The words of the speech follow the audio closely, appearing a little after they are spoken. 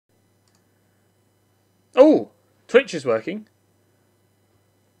Oh, Twitch is working.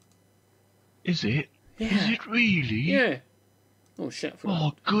 Is it? Yeah. Is it really? Yeah. Oh shit. I forgot.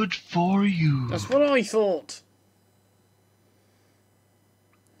 Oh, good for you. That's what I thought.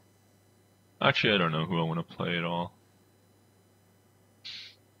 Actually, I don't know who I want to play at all.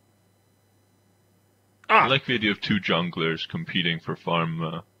 I like the idea of two junglers competing for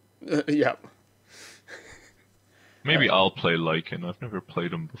farm. Yep. Maybe I'll play Lycan. I've never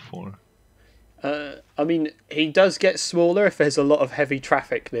played him before. I mean, he does get smaller if there's a lot of heavy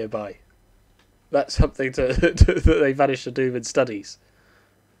traffic nearby. That's something that they managed to do in studies.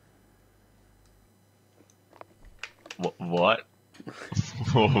 What?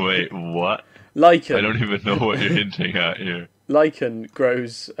 Oh, wait, what? Lycan. I don't even know what you're hinting at here. Lycan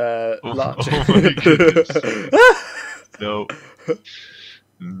grows large. Oh my goodness. No.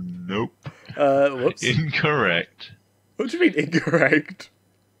 Nope. Whoops. Incorrect. What do you mean incorrect?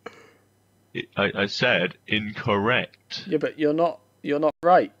 I said incorrect. Yeah, but you're not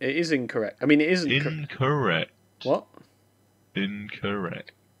right. It is incorrect. I mean, it isn't incorrect. What?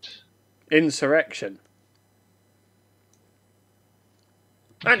 Incorrect. Insurrection.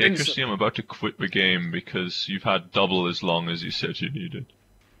 Okay, Christy, I'm about to quit the game because you've had double as long as you said you needed.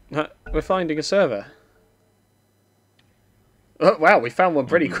 We're finding a server. Oh, wow, we found one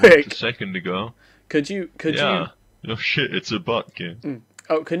pretty We quick. a second ago. Could you? No shit, it's a bot game.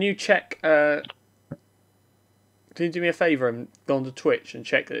 Oh, can you check? Can you do me a favour and go on to Twitch and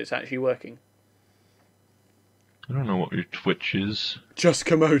check that it's actually working? I don't know what your Twitch is. Just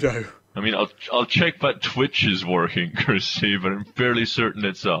Komodo. I mean, I'll check that Twitch is working, Christy, but I'm fairly certain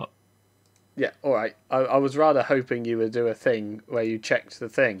it's up. Yeah, all right. I was rather hoping you would do a thing where you checked the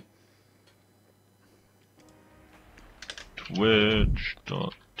thing.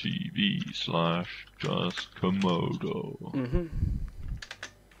 Twitch.tv/JustKomodo.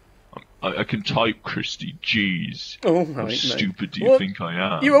 I can type, Christy. Jeez. Oh, How right, stupid do you think I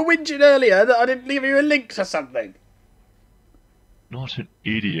am? You were whinging earlier that I didn't leave you a link to something. Not an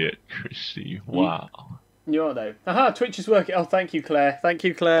idiot, Christy. Wow. You are though. Aha, Twitch is working. Oh, thank you, Claire. Thank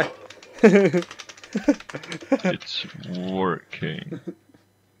you, Claire. It's working.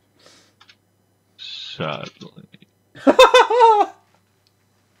 Sadly.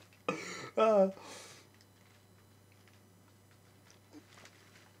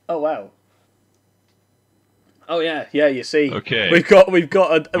 Oh wow. Oh yeah, yeah. You see, Okay. we've got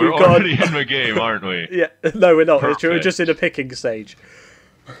We're already in the game, aren't we? Yeah, no, we're not. Perfect. We're just in a picking stage.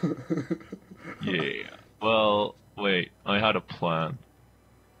 Yeah. Well, wait. I had a plan.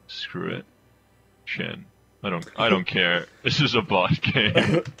 Screw it. Chin. I don't care. This is a bot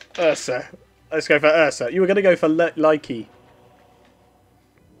game. Ursa. Let's go for Ursa. You were going to go for Likey.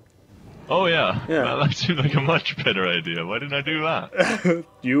 Oh yeah. Yeah. Well, that seemed like a much better idea. Why didn't I do that?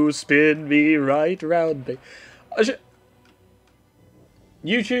 You spin me right round, baby.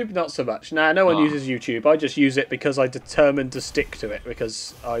 YouTube, not so much. Nah, no one uses YouTube. I just use it because I determined to stick to it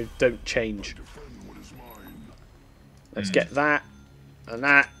because I don't change. Let's get that and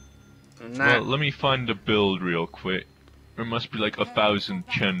that and that. Well, let me find a build real quick. There must be like 1,000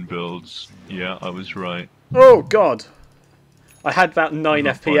 Chen builds. Yeah, I was right. Oh God! I had about 9 I'm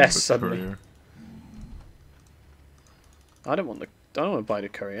not FPS buying the suddenly. courier. I don't want to buy the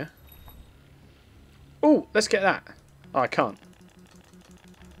courier. Oh, let's get that. Oh, I can't.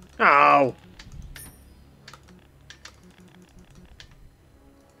 Oh.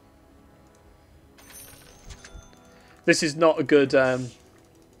 This is not a good.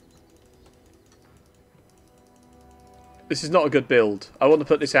 This is not a good build. I want to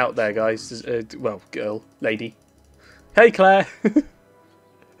put this out there, guys. Well, girl, lady. Hey, Claire.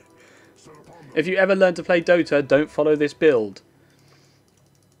 If you ever learn to play Dota, don't follow this build.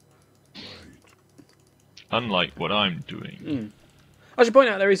 Unlike what I'm doing. I should point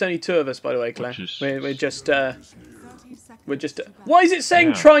out there is only 2 of us, by the way, Claire. We're just. Why is it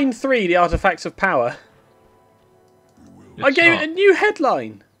saying Trine 3, the Artifacts of Power? I gave it a new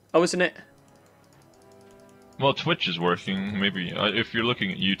headline. Oh, isn't it? Well, Twitch is working. Maybe if you're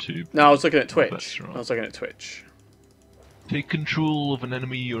looking at YouTube. No, I was looking at Twitch. That's right. I was looking at Twitch. Take control of an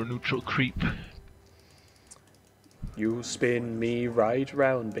enemy or neutral creep. You spin me right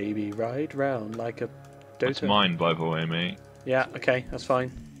round, baby, right round like a Dota. That's mine, by the way, mate. Yeah, okay, that's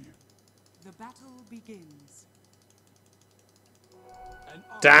fine. The battle begins.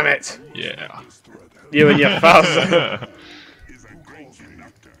 Damn it! Yeah. You and your father.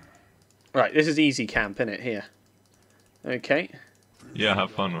 Right, this is easy camp, innit, here. Okay. Yeah,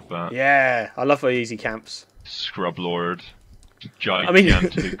 have fun with that. Yeah, I love my easy camps. Scrub Lord. I mean,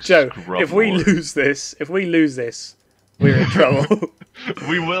 Gigantic Joe, Scrub if we Lord. lose this, we're in trouble.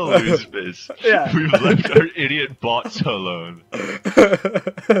 We will lose this. Yeah. We've left our idiot bots alone.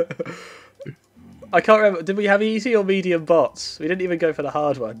 I can't remember. Did we have easy or medium bots? We didn't even go for the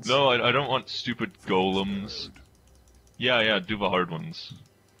hard ones. No, I don't want stupid golems. Yeah, do the hard ones.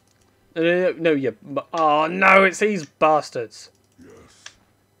 No, you. Oh no, it's these bastards.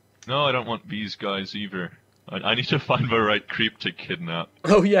 No, I don't want these guys either. I need to find the right creep to kidnap.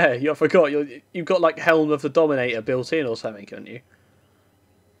 Oh yeah, I forgot. You've got like Helm of the Dominator built in or something, haven't you?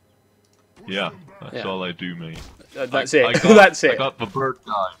 Yeah, that's all I do, mate. That's it. That's it. I got the bird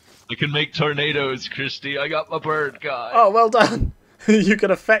guy. I can make tornadoes, Christy. I got my bird guy. Oh, well done. You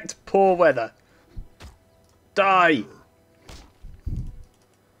can affect poor weather. Die.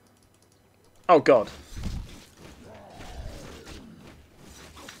 Oh god.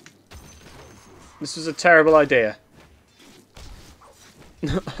 This was a terrible idea.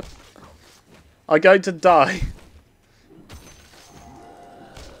 I'm going to die.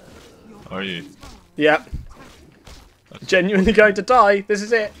 Are you? Yep. Genuinely going to die. This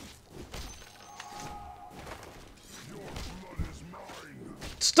is it.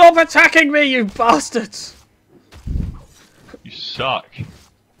 Stop attacking me, you bastards! You suck.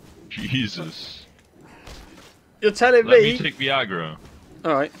 Jesus. You're telling Let me... me take the aggro.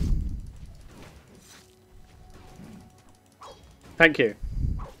 Alright. Thank you.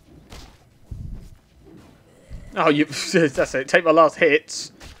 Oh, you... That's it. Take my last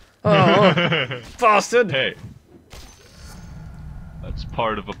hits. Oh, bastard! Hey. That's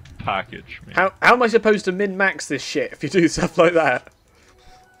part of a package, man. How am I supposed to min-max this shit if you do stuff like that?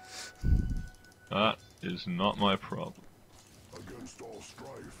 That is not my problem.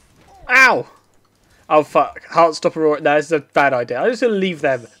 Ow! Oh fuck. Heartstopper or... No, it's a bad idea. I'm just gonna leave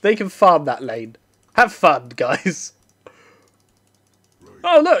them. They can farm that lane. Have fun, guys.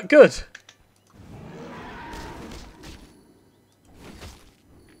 Oh look, good.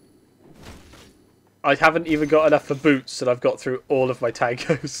 I haven't even got enough for boots and I've got through all of my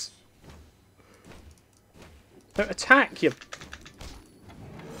tangos. Don't attack, you...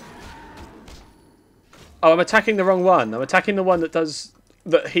 Oh, I'm attacking the wrong one. I'm attacking the one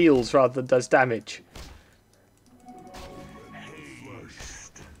that heals rather than does damage.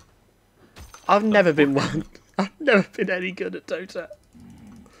 I've never been one. I've never been any good at Dota.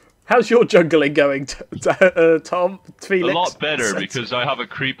 How's your jungling going, Tom? Felix? A lot better, because I have a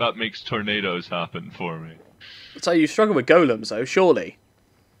creep that makes tornadoes happen for me. So you struggle with golems, though, surely?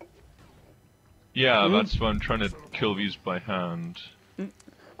 Yeah, that's why I'm trying to kill these by hand.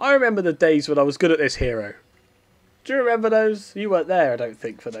 I remember the days when I was good at this hero. Do you remember those? You weren't there, I don't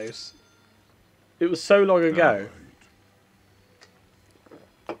think, for those. It was so long ago.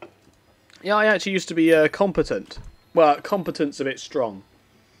 Yeah, I actually used to be competent. Well, competent's a bit strong.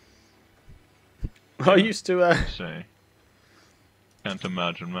 I used to... Say. Can't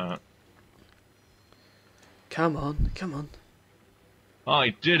imagine that. Come on, come on. I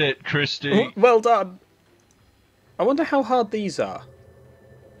did it, Christy! Oh, well done! I wonder how hard these are.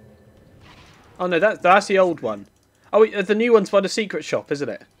 Oh no, that's the old one. Oh, the new one's by the secret shop, isn't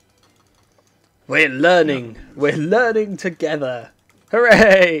it? We're learning. Yeah. We're learning together.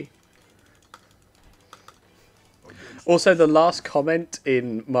 Hooray! Also, the last comment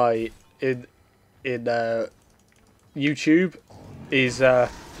in my YouTube is "Oh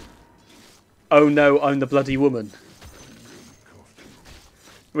no, I'm the bloody woman,"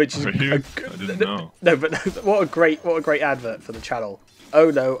 which is I didn't know. No, but what a great advert for the channel. Oh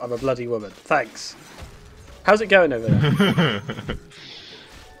no, I'm a bloody woman. Thanks. How's it going over there?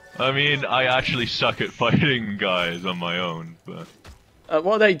 I mean, I actually suck at fighting guys on my own, but...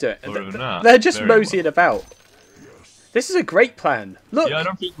 what are they doing? Other than that, they're just very moseying well. about. This is a great plan. Look! Yeah, I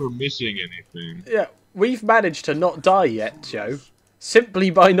don't think we're missing anything. Yeah, we've managed to not die yet, Joe. Simply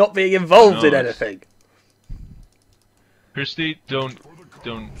by not being involved in anything. Christy, don't...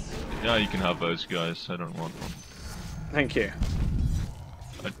 Yeah, you can have those guys. I don't want them. Thank you.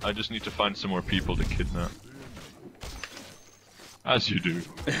 I just need to find some more people to kidnap. As you do.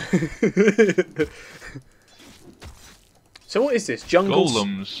 So what is this? Jungle...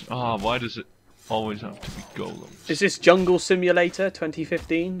 Golems? Ah, why does it always have to be golems? Is this Jungle Simulator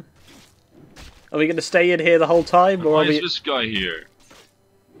 2015? Are we going to stay in here the whole time? Or why are we... is this guy here?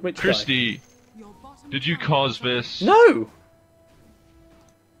 Which Christy, guy? did you cause this? No!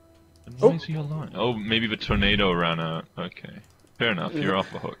 And why is he alive? Oh, maybe the tornado ran out. Okay. Fair enough, you're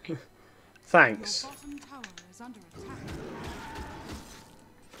off the hook. Thanks.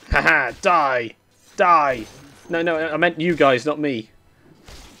 Haha, die! Die! No, I meant you guys, not me.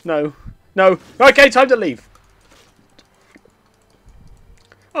 No. No. Okay, time to leave.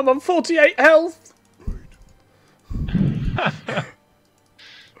 I'm on 48 health!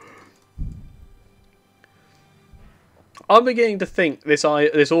 I'm beginning to think this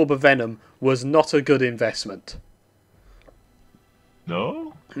orb of venom was not a good investment.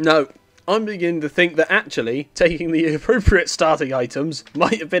 No? No, I'm beginning to think that actually taking the appropriate starting items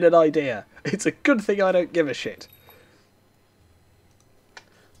might have been an idea. It's a good thing I don't give a shit.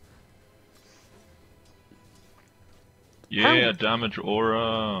 Yeah, damage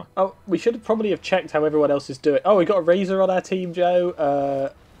aura. Oh, we should probably have checked how everyone else is doing. Oh, we got a Razor on our team,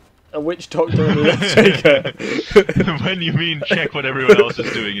 Joe. A Witch Doctor and a Taker. When you mean check what everyone else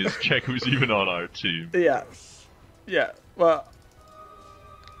is doing, is check who's even on our team. Yeah. Yeah, well...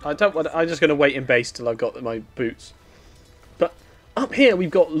 I don't want. I'm just going to wait in base till I've got my boots. But up here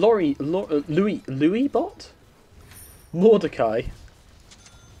we've got Louis Bot? Mordecai.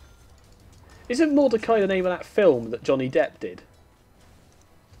 Isn't Mordecai the name of that film that Johnny Depp did?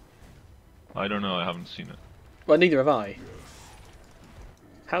 I don't know, I haven't seen it. Well, neither have I.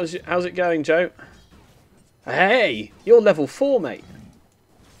 How's it going, Joe? Hey, you're level 4, mate.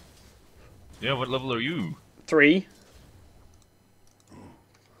 Yeah, what level are you? 3.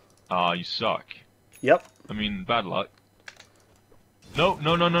 Ah, you suck. Yep. I mean, bad luck. No,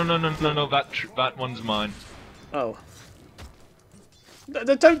 that one's mine. Oh.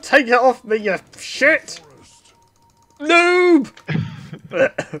 Don't take it off me, you shit! Noob!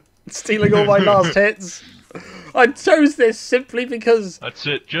 Stealing all my last hits. I chose this simply because... That's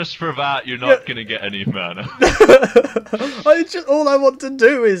it, just for that you're not gonna get any mana. All I want to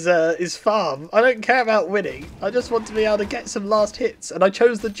do is farm. I don't care about winning. I just want to be able to get some last hits. And I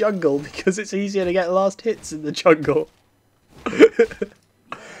chose the jungle because it's easier to get last hits in the jungle. Do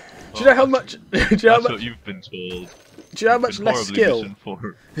you know how much... That's what you've been told. Do you know how much less skill? Do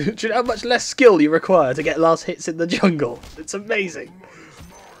you know how much less skill you require to get last hits in the jungle? It's amazing.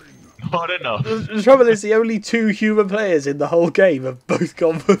 Not enough. The trouble is, the only 2 human players in the whole game have both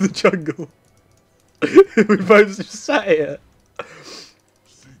gone for the jungle. We both just sat here.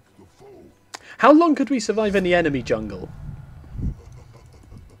 How long could we survive in the enemy jungle?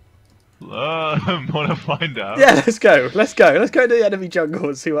 Wanna find out? Yeah, let's go. Let's go. Let's go to the enemy jungle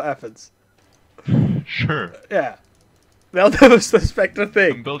and see what happens. Sure. Yeah. They'll never suspect a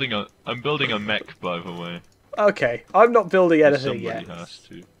thing. I'm building a mech, by the way. Okay, I'm not building anything Somebody yet. has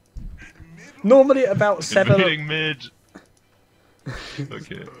to. Normally about 7. Invading mid.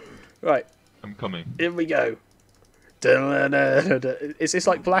 Okay. Right. I'm coming. Here we go. Is this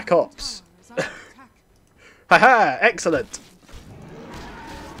like Black Ops? Haha! Excellent.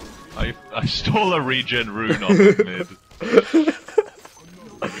 I stole a regen rune on the mid.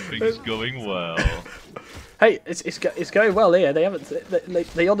 Everything's going well. Hey, it's going well here.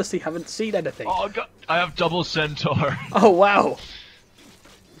 They honestly haven't seen anything. Oh God! I have double centaur. Oh wow!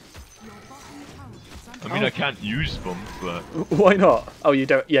 I mean, I can't use them, but Why not? Oh, you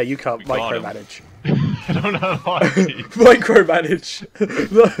don't. Yeah, you can't We got 'em. micromanage. I don't know how I see. Micromanage.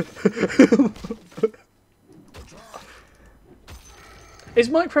 Is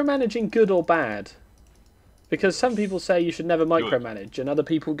micromanaging good or bad? Because some people say you should never micromanage, and other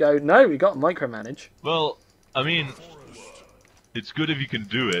people go, no, we got to micromanage. Well, I mean, it's good if you can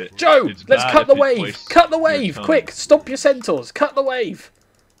do it. Joe, It's let's bad cut if the it wave. wastes Cut the your wave, time. quick! Stop your centaurs. Cut the wave.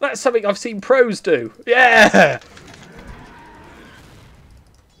 That's something I've seen pros do. Yeah.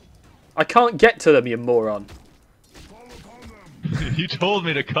 I can't get to them, you moron. You told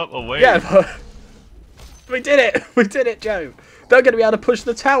me to cut away. Yeah, but we did it. We did it, Joe. They're going to be able to push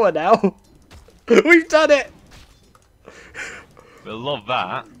the tower now. We've done it. I love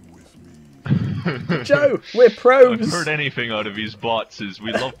that. Joe, we're pros. I've heard anything out of these bots is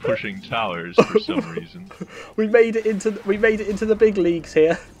we love pushing towers for some reason. We made it into the big leagues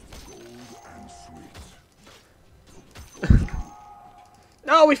here.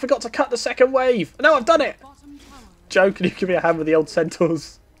 No, we forgot to cut the second wave. No, I've done it. Joe, can you give me a hand with the old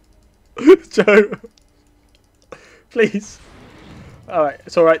centaurs? Joe, please. All right,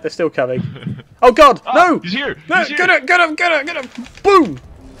 it's all right. They're still coming. Oh God, no! He's here. No, He's here. get him! Boom!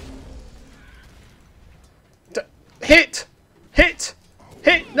 Hit!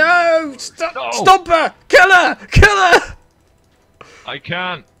 No! Stop! No. Stop her! Kill her! I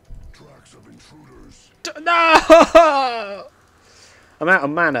can't. No! I'm out of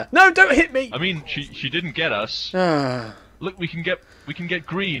mana. No, don't hit me! I mean, she didn't get us. Ah. Look, we can get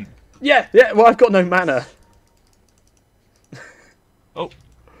green. Yeah. Well, I've got no mana.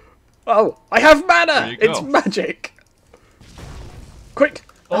 Oh, I have mana! There you go. It's magic. Quick!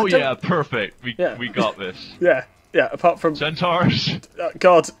 Oh don't- yeah, perfect. We got this. Yeah. Apart from Centaurs.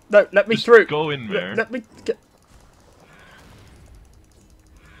 God, no, let me Just through. go in there. Let me get.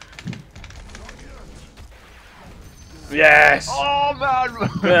 Yes. Oh man,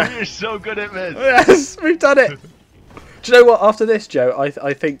 Yeah. you're so good at this. Yes, we've done it. Do you know what? After this, Joe,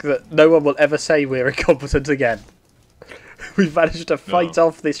 I think that no one will ever say we're incompetent again. We've managed to fight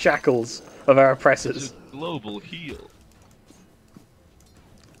off the shackles of our oppressors. It's a global heal.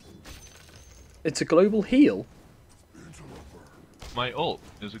 It's a global heal? My ult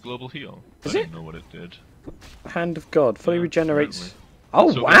is a global heal. Is I it? didn't know what it did. Hand of God. Fully Yeah, regenerates... apparently. Oh,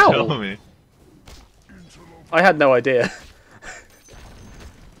 So they're wow! telling me. I had no idea.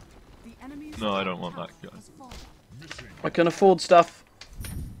 No, I don't want that guy. I can afford stuff.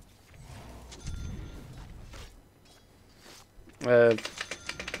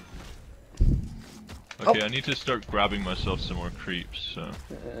 Okay, I need to start grabbing myself some more creeps, so...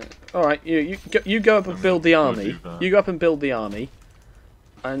 Alright, you go up and build the army. do that. You go up and build the army.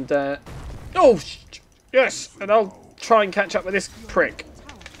 And, oh! Yes! And I'll try and catch up with this prick.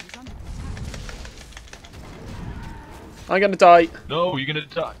 I'm gonna die. No, you're gonna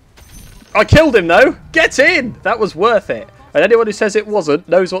die. I killed him, though! Get in! That was worth it. And anyone who says it wasn't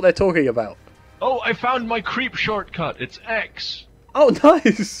knows what they're talking about. Oh, I found my creep shortcut. It's X. Oh,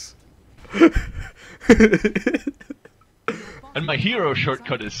 nice! And my hero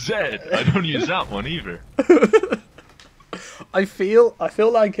shortcut is Z. I don't use that one either. I feel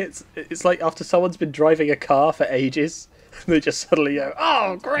like it's like after someone's been driving a car for ages, they just suddenly go,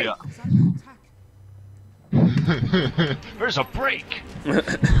 "Oh, great!" Yeah. There's a break. You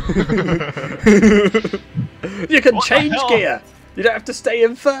can What the change hell? gear. You don't have to stay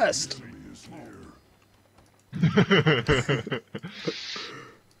in first.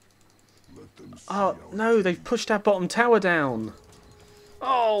 Oh no! They've pushed our bottom tower down.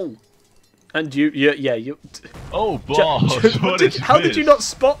 Oh, and you. Oh, boss! What is How did you this? not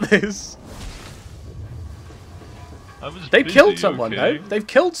spot this? I was They busy, killed someone okay? though. They've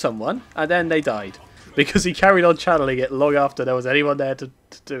killed someone, and then they died because he carried on channeling it long after there was anyone there to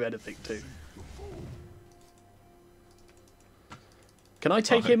do anything to. Can I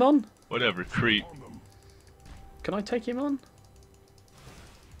take him on? Whatever, creep. Can I take him on?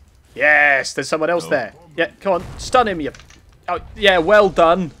 Yes, there's someone else No. there. Yeah, come on, stun him, you. Oh, yeah, well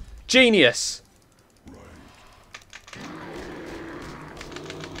done, genius.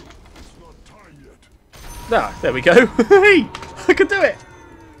 Ah, there we go. Hey, I can do it.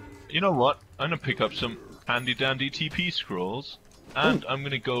 You know what? I'm gonna pick up some handy dandy TP scrolls, and I'm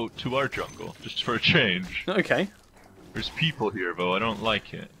gonna go to our jungle just for a change. Okay. There's people here, though. I don't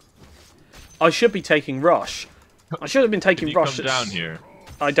like it. I should be taking Rush. I should have been Can taking you Rush. come down here?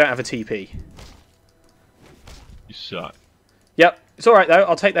 I don't have a TP. You suck. Yep, it's alright though,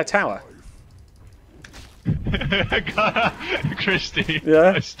 I'll take their tower. Christy,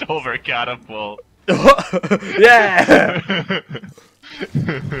 Yeah? I stole her catapult. Yeah!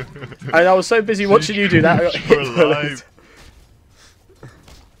 And I was so busy watching you do that, I got hit You're for alive.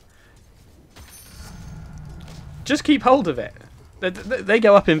 Just keep hold of it. They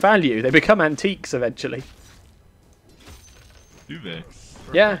go up in value, they become antiques eventually. Do they?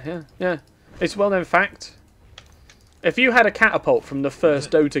 Yeah. It's a well-known fact. If you had a catapult from the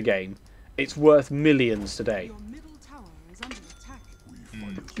first Dota game, it's worth millions today. Your middle tower is under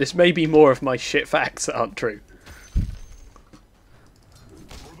attack. This may be more of my shit facts that aren't true.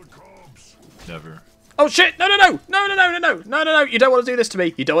 Never. Oh shit! No! You don't want to do this to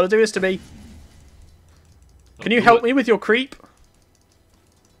me. You don't want to do this to me. Can you do help it. me with your creep?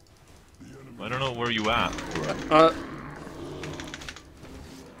 I don't know where you at.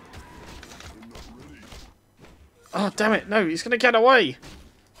 Oh, damn it. No, he's going to get away.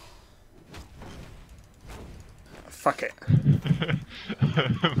 Fuck it.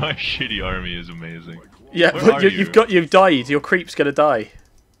 My shitty army is amazing. Yeah, Where but are you? you've died. Your creep's going to die.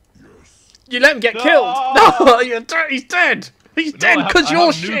 You let him get No! killed. No, he's dead. He's dead No, because I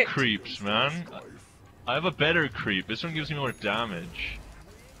you're have new shit. creeps, man. I have a better creep. This one gives me more damage.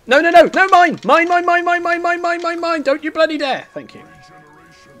 No, mine. Don't you bloody dare. Thank you.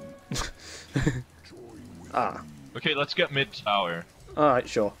 Okay, let's get mid tower. Alright,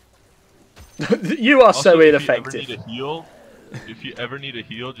 sure. You are Also, so if ineffective. if you ever need a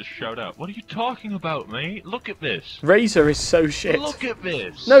heal, just shout out. What are you talking about, mate? Look at this. Razor is so shit. Look at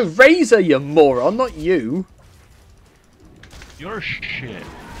this. No, Razor, you moron, not you. You're shit.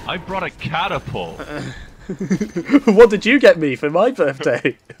 I brought a catapult. What did you get me for my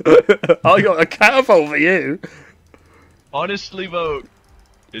birthday? I got a catapult for you. Honestly, though,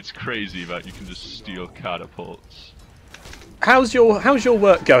 it's crazy that you can just steal catapults. How's your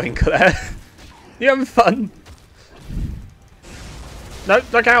work going, Claire? You having fun? No,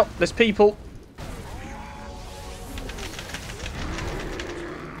 look out! There's people.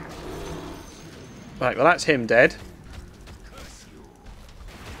 Right, well that's him dead.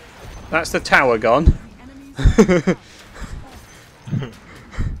 That's the tower gone.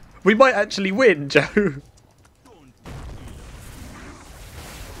 We might actually win, Joe.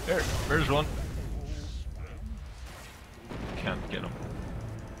 There's one. Can't get him.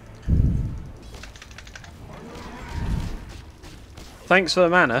 Thanks for the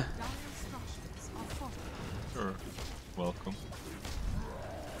mana. Dire structures are fortified. Sure. Welcome.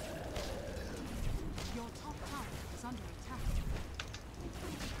 Your top tower is under attack.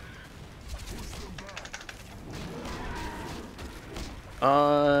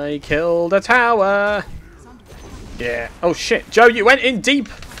 I killed a tower. Is under attack. Yeah. Oh shit, Joe, you went in deep.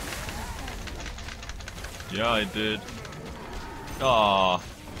 Yeah, I did. Ah,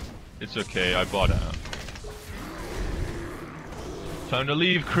 it's okay. I bought out. Time to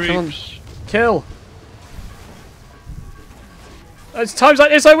leave, creeps. Kill. It's times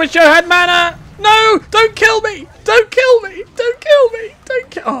like this I wish Joe had mana. No, don't kill me. Don't kill me. Don't kill me. Don't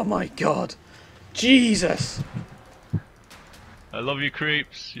kill. Oh my god. Jesus. I love you,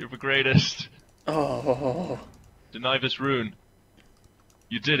 creeps. You're the greatest. Oh. Deny this rune.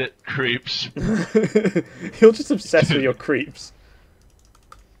 You did it, creeps. You're just obsessed with your creeps.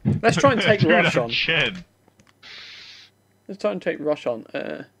 Let's try and take Dude, Rush I'm on. Chen. Let's try and take Rush on.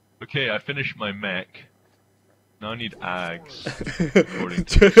 Okay, I finished my mech. Now I need Ags. According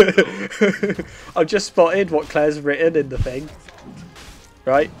to I've just spotted what Claire's written in the thing.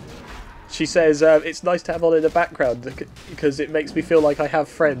 Right? She says, it's nice to have on in the background because it makes me feel like I have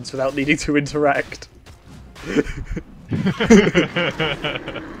friends without needing to interact.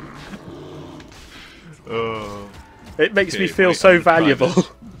 Oh. It makes me Okay, feel wait, so I'm gonna try valuable. this.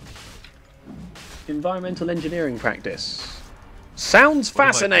 Environmental engineering practice. Sounds What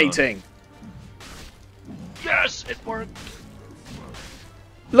have I fascinating. Yes, it worked.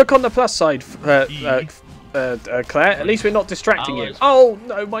 Look on the plus side, Claire. At least we're not distracting you. Allies. Oh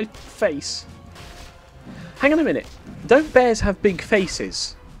no, my face. Hang on a minute. Don't bears have big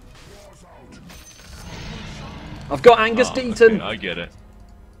faces? I've got Angus Oh, Deaton. okay, I get it.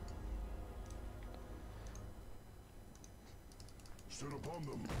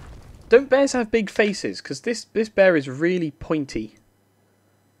 Don't bears have big faces? Because this bear is really pointy.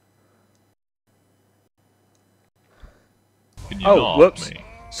 Can you Oh, not, whoops. mate?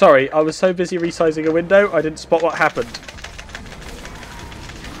 Sorry, I was so busy resizing a window, I didn't spot what happened.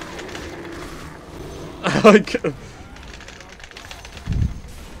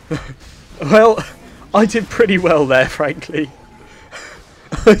 Well, I did pretty well there, frankly.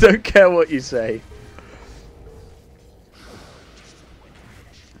 I don't care what you say.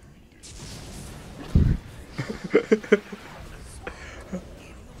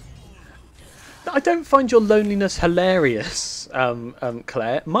 I don't find your loneliness hilarious,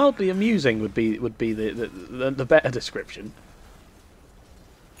 Claire. Mildly amusing would be the better description.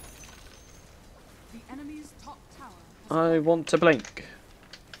 The enemy's top tower has I want to blink.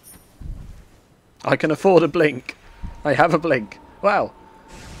 I can afford a blink. I have a blink. Wow.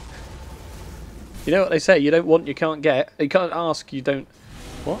 You know what they say? You don't want, you can't get. You can't ask, you don't.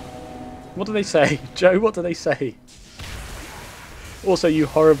 What? What do they say, Joe? What do they say? Also, you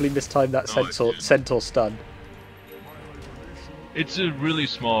horribly mistimed that No, I didn't. centaur stun. It's a really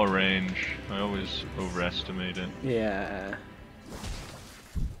small range. I always overestimate it. Yeah.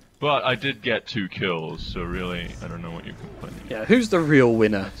 But I did get 2 kills, so really, I don't know what you're complaining. Yeah. Who's the real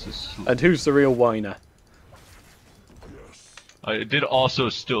winner? It's a And who's the real whiner? I did also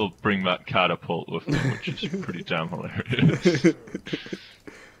still bring that catapult with me, which is pretty damn hilarious.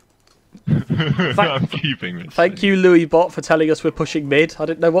 I'm keeping this. Thank you, Louis Bot, for telling us we're pushing mid. I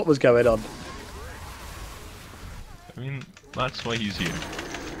didn't know what was going on. I mean, that's why he's here.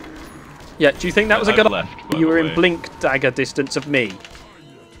 Yeah, do you think that was a I've good left, idea? by You the were in way. blink dagger distance of me.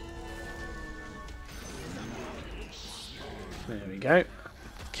 There we go.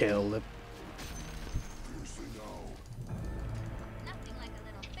 Kill them. Nothing like a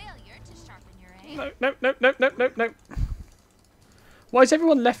little failure to sharpen your aim. No, no, no, no, no, no, no. Why has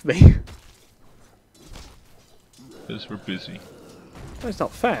everyone left me? Because we're busy. That's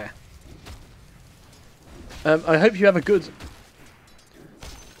not fair. I hope you have a good...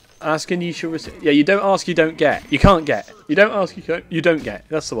 Ask and you shall receive. Yeah, you don't ask, you don't get. You can't get. You don't ask, you don't get.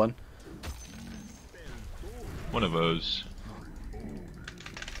 That's the one. One of those.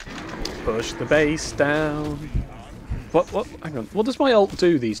 Push the base down. What? Hang on. What does my ult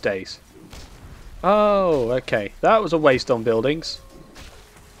do these days? Oh, okay. That was a waste on buildings.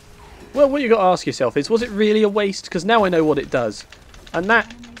 Well, what you got to ask yourself is, was it really a waste? Because now I know what it does. And that...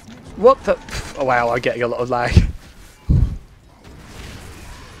 What the... Oh, wow, I'm getting a lot of lag.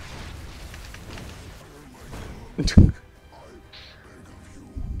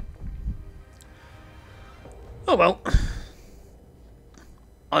 Oh, well.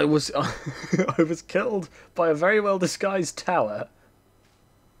 I was I was killed by a very well disguised tower.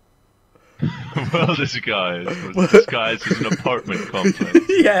 Well disguised. Disguised as an apartment complex.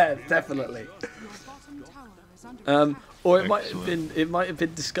 Yeah, definitely. Your bottom tower is under attack. Or it might have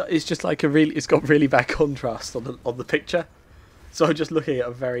been disguised. It's just like it's got really bad contrast on the picture. So I'm just looking at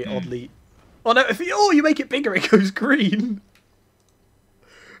a very oddly. Oh no! You make it bigger, it goes green.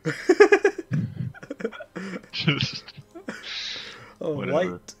 Just Oh,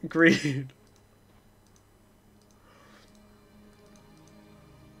 whatever. white, green.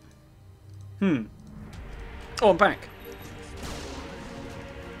 Oh, I'm back.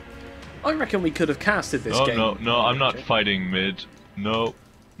 I reckon we could have casted this game. No, I'm not fighting mid. No,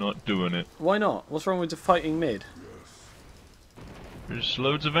 not doing it. Why not? What's wrong with the fighting mid? There's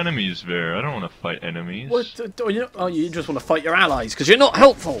loads of enemies there. I don't want to fight enemies. What? You just want to fight your allies because you're not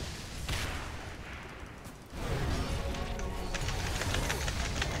helpful.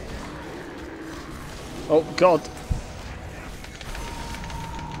 Oh God.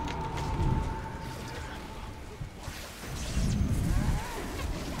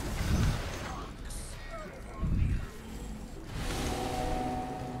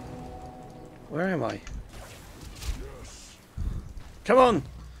 Where am I? Come on!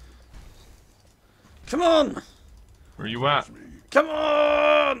 Come on! Where you at? Come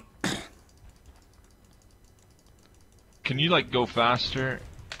on! Can you like go faster?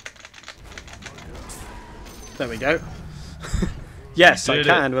 There we go. Yes, I did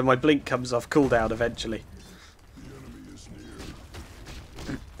can when my blink comes off cooldown eventually.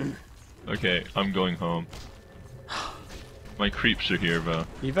 Okay, I'm going home. My creeps are here, though.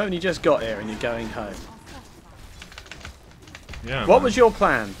 You've only just got here and you're going home. Yeah. What man. was your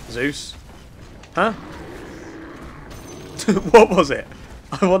plan, Zeus? Huh? What was it?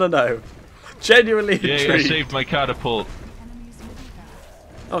 I want to know. Genuinely Yeah, I intrigued. saved my catapult. Enemies middle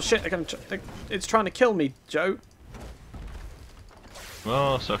tower. Oh shit! It's trying to kill me, Joe.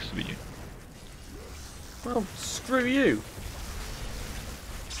 Well, sucks to be you. Well, screw you.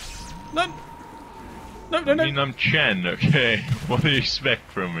 No. No, no, I mean, no. I'm Chen, okay? What do you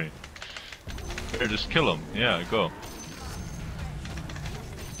expect from me? Here, just kill him. Yeah, go.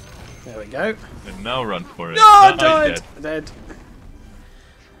 There we go. And now run for it. No, Ah, I'm died. he's dead.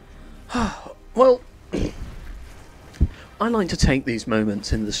 Dead. Well, I like to take these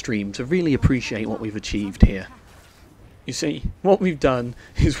moments in the stream to really appreciate what we've achieved here. You see, what we've done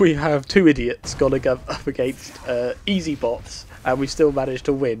is we have two idiots gone up against easy bots, and we still managed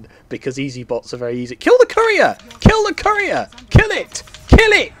to win because easy bots are very easy. Kill the courier! Kill the courier! Kill it!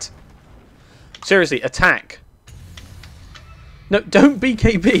 Kill it! Seriously, attack. No, don't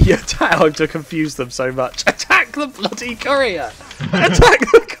BKB. Attack. I have to confuse them so much. Attack the bloody courier! Attack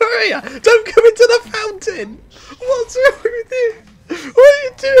the courier! Don't come into the fountain! What's wrong with you? What are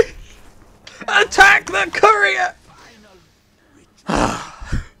you doing? Attack the courier!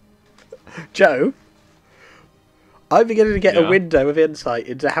 Joe, I'm beginning to get a Yeah? window of insight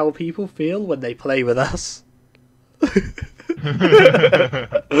into how people feel when they play with us.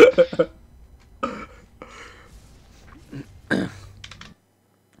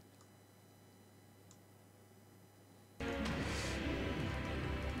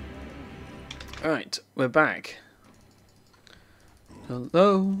 Alright, we're back.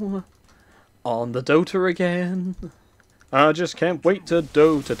 Hello, on the Dota again. I just can't wait to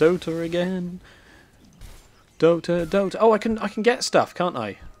Dota again. Dota. Oh, I can get stuff, can't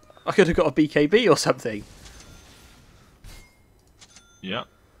I? I could have got a BKB or something. Yeah.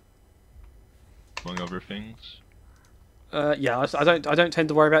 Among other things. Yeah, I don't tend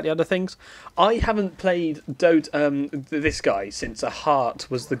to worry about the other things. I haven't played Dota this guy since a heart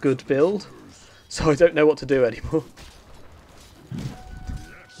was the good build, so I don't know what to do anymore.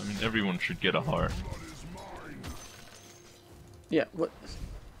 I mean, everyone should get a heart. Yeah, what?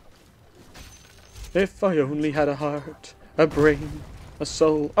 If I only had a heart, a brain, a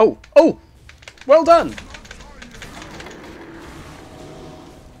soul. Oh! Oh! Well done!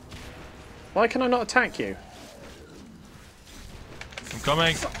 Why can I not attack you? I'm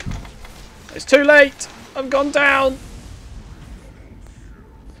coming! It's too late! I've gone down!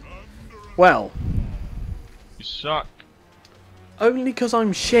 Well, You suck. only because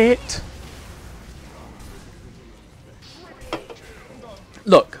I'm shit.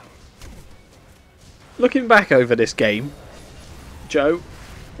 Look. Looking back over this game, Joe,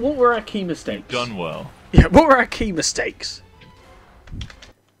 what were our key mistakes? Done well. Yeah, what were our key mistakes?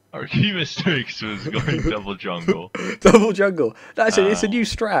 Our key mistakes was going double jungle. Double jungle. That's it. It's a new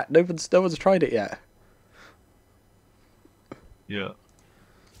strat. No one's tried it yet. Yeah.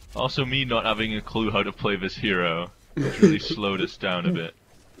 Also me not having a clue how to play this hero, which really slowed us down a bit.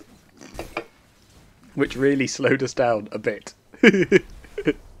 Which really slowed us down a bit.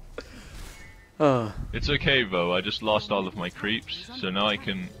 Oh. It's okay though, I just lost all of my creeps, so now I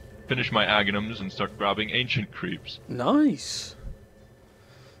can finish my Aghanims and start grabbing ancient creeps. Nice.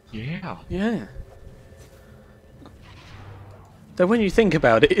 Yeah. Yeah. Though when you think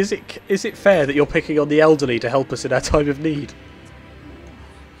about it, is it fair that you're picking on the elderly to help us in our time of need?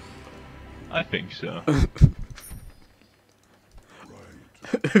 I think so.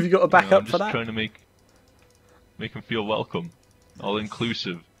 Have you got a backup I'm for just that? trying to make them feel welcome. All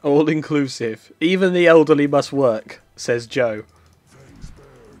inclusive. All inclusive. Even the elderly must work, says Joe.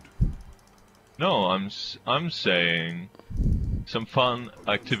 No, I'm saying some fun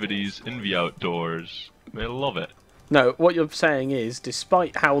activities in the outdoors. They love it. No, what you're saying is,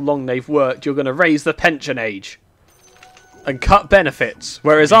 despite how long they've worked, you're going to raise the pension age and cut benefits,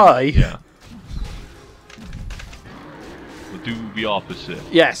 whereas Yeah. We'll do the opposite.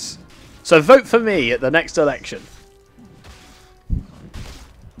 Yes. So vote for me at the next election.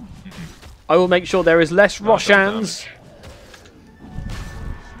 I will make sure there is less Roshans.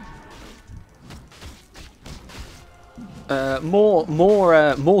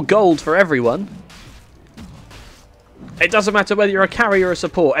 More gold for everyone. It doesn't matter whether you're a carry or a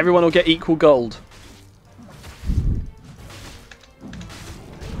support. Everyone will get equal gold.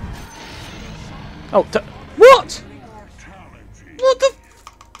 Oh, what? What the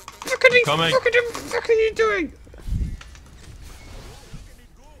fuck are you doing?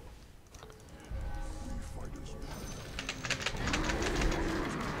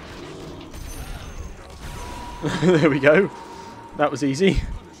 There we go. That was easy.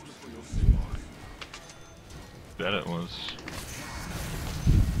 Bet it was.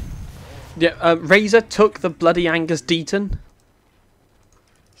 Yeah, Razor took the bloody Angus Deaton.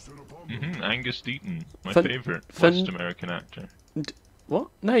 Angus Deaton, my Fun- favourite fun- West American actor. What?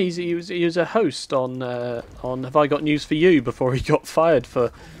 No, he was a host on Have I Got News for You before he got fired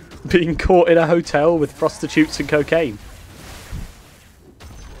for being caught in a hotel with prostitutes and cocaine.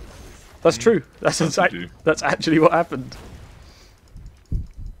 That's true. That's actually what happened.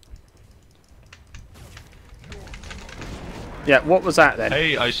 Yeah, what was that then?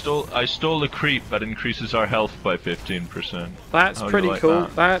 Hey, I stole a creep that increases our health by 15%. That's How do pretty you like cool.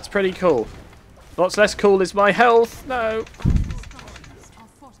 that? That's pretty cool. What's less cool is my health. No.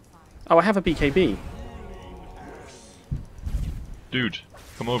 Oh, I have a BKB. Dude,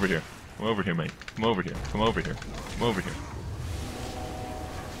 come over here. Come over here, mate. Come over here. Come over here. Come over here.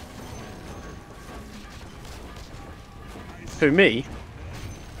 Who, me?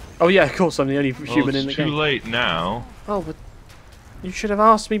 Oh yeah, of course I'm the only human in the It's too game. late now. Oh, but you should have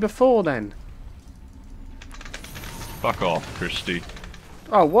asked me before then. Fuck off, Christy.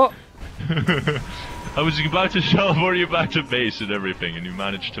 Oh, what? I was about to teleport you back to base and everything, and you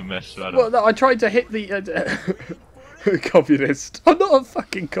managed to mess that Well, up. no, I tried to hit the communist. I'm not a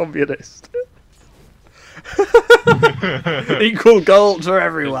fucking communist. Equal gold for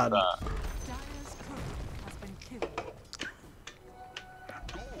everyone. Dire's courier has been killed.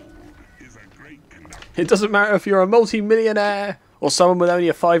 It doesn't matter if you're a multi-millionaire or someone with only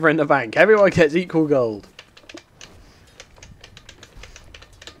a fiver in the bank. Everyone gets equal gold.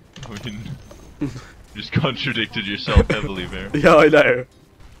 I mean, you just contradicted yourself heavily there. Yeah, I know.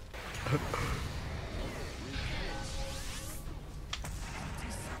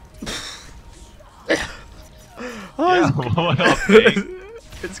 Yeah, what up, mate?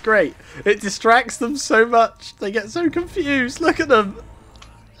 It's great. It distracts them so much. They get so confused. Look at them.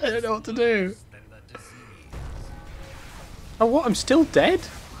 They don't know what to do. Oh, what? I'm still dead?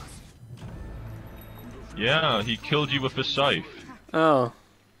 Yeah, he killed you with a scythe. Oh.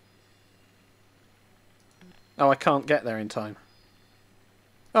 Oh, I can't get there in time.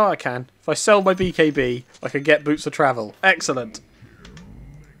 Oh, I can. If I sell my BKB, I can get boots of travel. Excellent.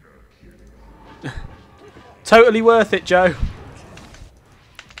 Totally worth it, Joe.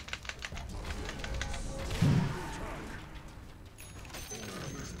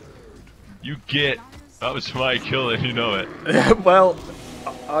 You get... That was my kill and you know it. Well,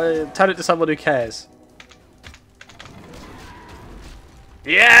 I tell it to someone who cares.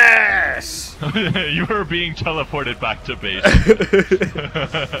 Yes! You were being teleported back to base.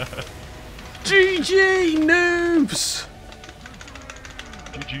 GG, noobs!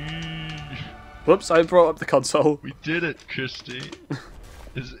 GG. Whoops, I brought up the console. We did it, Christy.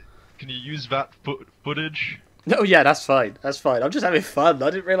 Can you use that footage? Oh yeah, that's fine. That's fine. I'm just having fun.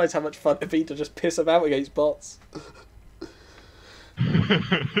 I didn't realise how much fun it'd be to just piss about against bots.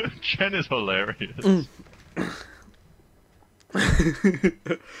 Jen is hilarious.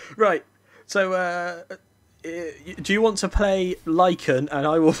 Right. So, Do you want to play Lycan and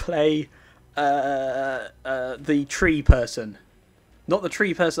I will play the tree person? Not the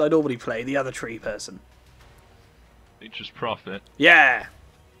tree person I normally play, the other tree person. Nature's Prophet. Yeah.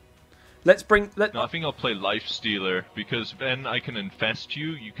 Let's bring. No, I think I'll play Life Stealer because then I can infest you.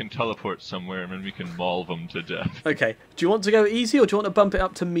 You can teleport somewhere, and then we can maul them to death. Okay. Do you want to go easy or do you want to bump it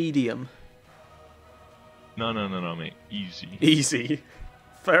up to medium? No, mate. Easy. Easy.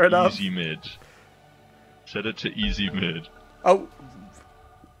 Fair enough. Easy mid. Set it to easy mid. Oh.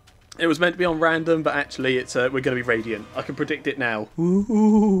 It was meant to be on random, but actually it's we're going to be radiant. I can predict it now.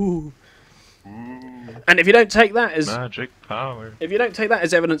 Ooh. And if you don't take that as magic power, if you don't take that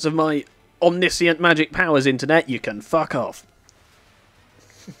as evidence of my omniscient magic powers, internet, you can fuck off.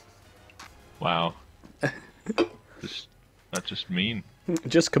 Wow. That's just mean.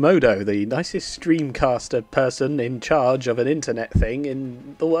 Just Komodo, the nicest streamcaster person in charge of an internet thing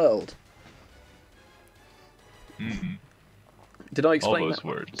in the world. Mm-hmm. Did I explain All those that?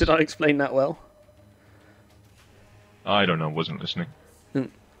 words. Did I explain that well? I don't know. Wasn't listening.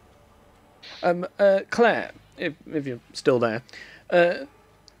 Claire, if you're still there,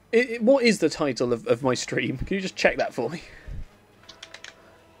 what is the title of my stream? Can you just check that for me?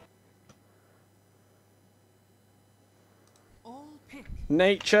 All pick.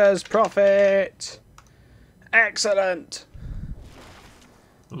 Nature's Prophet. Excellent.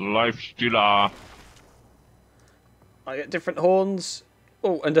 Life Stealer. I get different horns.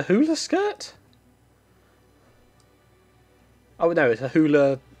 Oh, and a hula skirt? Oh no, it's a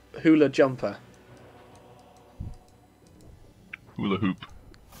hula jumper. Hula hoop.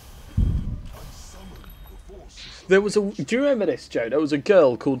 There was a. Do you remember this, Joe? There was a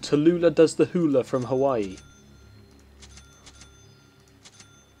girl called Tallulah Does the Hula from Hawaii.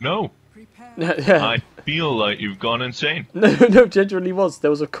 No. Prepare. I feel like you've gone insane. No, genuinely was.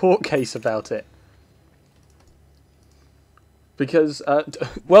 There was a court case about it. Because,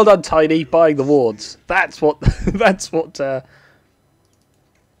 well done, Tiny, buying the wards. That's what. That's what. That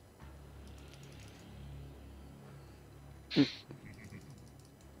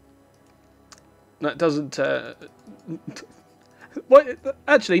doesn't. What?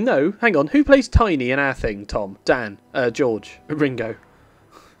 Actually, no. Hang on. Who plays Tiny in our thing? Tom, Dan, George, Ringo.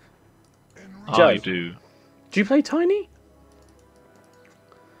 Joe. I do. Do you play Tiny?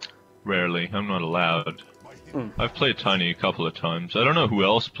 Rarely. I'm not allowed. I've played Tiny a couple of times. I don't know who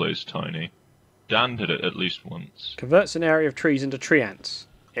else plays Tiny. Dan did it at least once. Converts an area of trees into tree ants.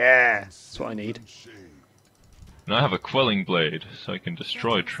 Yeah, that's what I need. And I have a quelling blade, so I can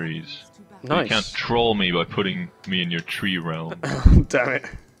destroy trees. Nice. You can't troll me by putting me in your tree realm. Damn it.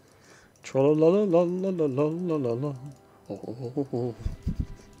 Tra-la-la-la-la-la-la-la-la. Oh.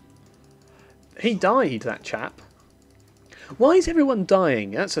 He died, that chap. Why is everyone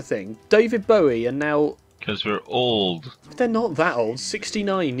dying? That's the thing. David Bowie and now... Because we're old. They're not that old.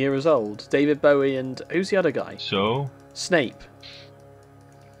 69 years old. David Bowie and... Who's the other guy? So? Snape.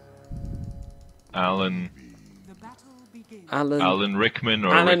 Alan The battle begins. Alan Rickman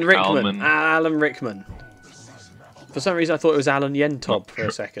or Alan Rick Rickman. Alman. Alan Rickman. For some reason I thought it was Alan Yentob for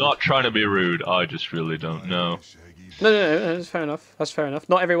a second. Not trying to be rude, I just really don't know. No, that's fair enough. That's fair enough.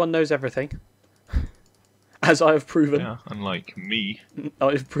 Not everyone knows everything. As I have proven. Yeah, unlike me.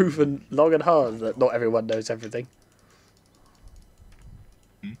 I've proven long and hard that not everyone knows everything.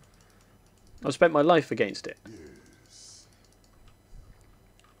 I've spent my life against it.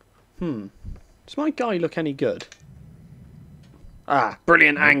 Does my guy look any good? Ah,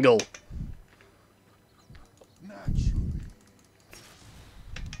 brilliant angle.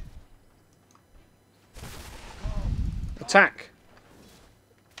 Attack.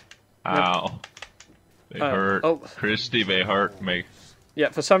 Ow. They hurt. oh. Christy, they hurt me. Yeah,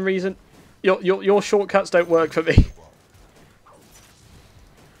 for some reason, your shortcuts don't work for me.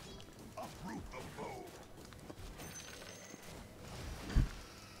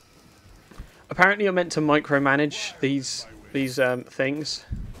 Apparently, you're meant to micromanage these things.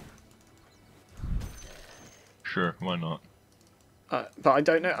 Sure, why not? But I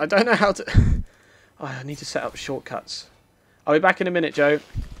don't know. I don't know how to. Oh, I need to set up shortcuts. I'll be back in a minute, Joe.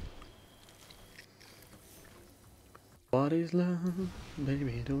 What is love,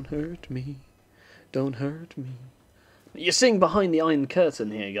 baby? Don't hurt me. Don't hurt me. You sing behind the iron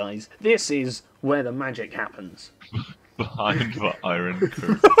curtain here, guys. This is where the magic happens. Behind the iron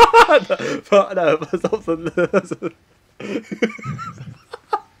curtain. But no,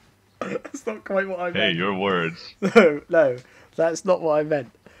 that's not quite what I meant. Hey, your words. No, that's not what I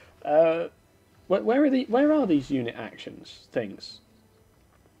meant. Where are these unit actions things?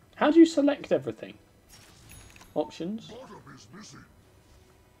 How do you select everything? Options.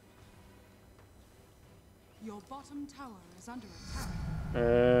 Your bottom tower is under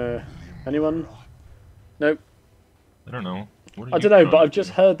attack. Anyone? Nope. I don't know. What are I you don't know, but trying I've to just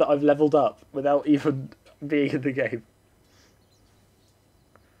do? heard that I've leveled up without even being in the game.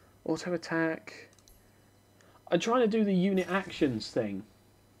 Auto attack. I'm trying to do the unit actions thing.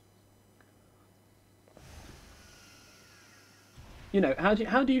 You know, how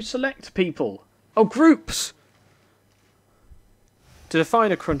do you select people? Oh, groups. To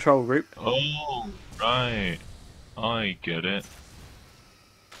define a control group. Oh, right. I get it.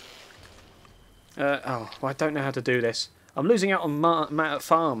 Oh, well, I don't know how to do this. I'm losing out on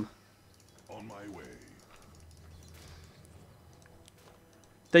farm. On my way.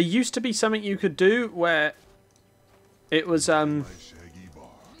 There used to be something you could do where it was My shaggy bar.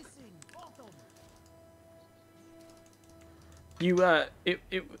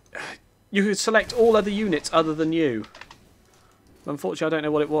 you could select all other units other than you. Unfortunately, I don't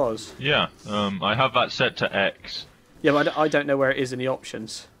know what it was. Yeah, I have that set to X. Yeah, but I don't know where it is in the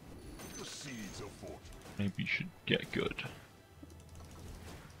options. The seeds of fortune. Maybe you should get good.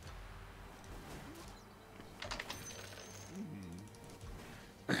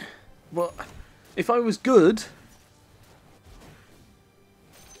 Well, if I was good,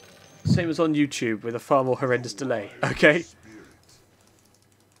 same as on YouTube with a far more horrendous delay. Okay. Spirit.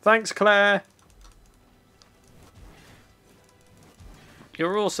 Thanks, Claire.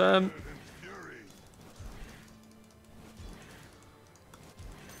 You're awesome. Fury.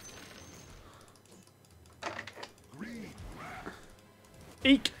 Green.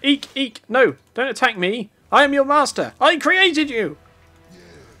 Eek, eek, eek. No, don't attack me. I am your master. I created you.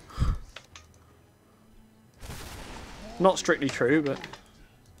 Not strictly true, but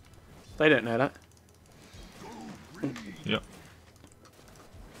they don't know that. Yep.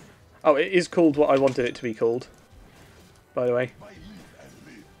 Oh, it is called what I wanted it to be called, by the way.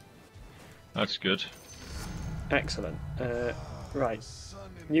 That's good. Excellent. Right.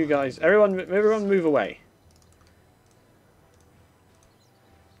 You guys, everyone move away.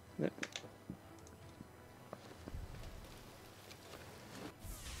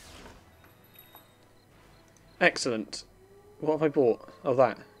 Excellent. What have I bought? Oh,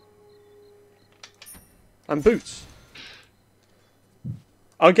 that. And boots.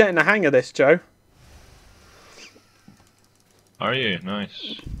 I'm getting the hang of this, Joe. Are you?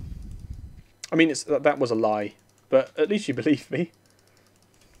 Nice. I mean, that was a lie, but at least you believe me.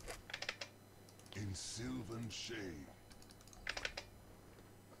 In sylvan shade.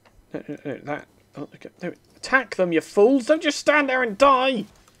 No, that. Oh, okay. No, attack them, you fools! Don't just stand there and die!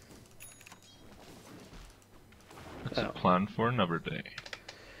 That's a plan for another day.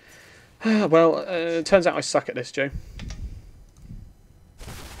 Well, it turns out I suck at this, Joe.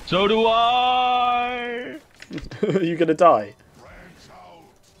 So do I! You're gonna die. Branch out.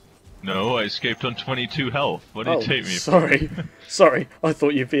 No, I escaped on 22 health. What do Oh, you take me sorry. Sorry, I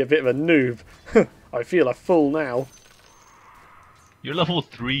thought you'd be a bit of a noob. I feel a fool now. for? You're level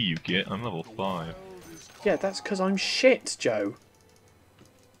 3, you get. I'm level 5. Yeah, that's because I'm shit, Joe.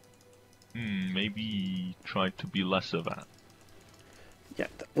 Maybe try to be less of that. Yeah,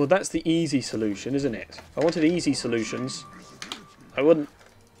 well, that's the easy solution, isn't it? If I wanted easy solutions, I wouldn't.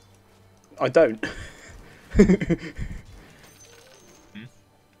 I don't.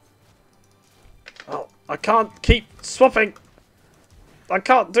 Oh, I can't keep swapping. I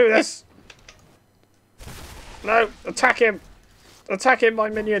can't do this. No, attack him. Attack him, my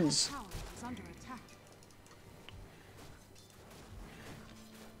minions. Tower is under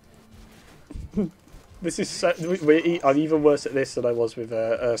attack. This is so, I'm even worse at this than I was with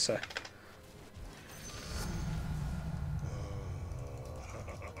Ursa.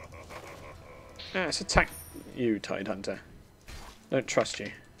 Let's attack you, Tide Hunter. Don't trust you.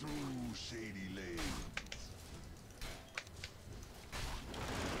 Through shady lanes.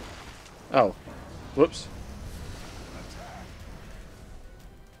 Oh, whoops.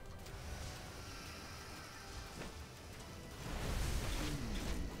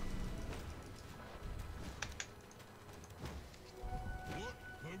 What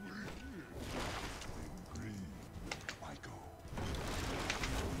have we here? Green. Michael.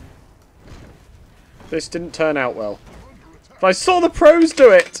 This didn't turn out well. But I saw the pros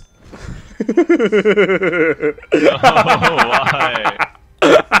do it! Oh, why?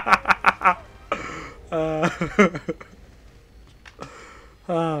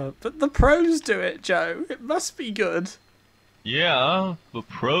 But the pros do it, Joe. It must be good. Yeah, the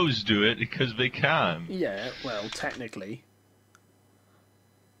pros do it because they can. Yeah, well, technically.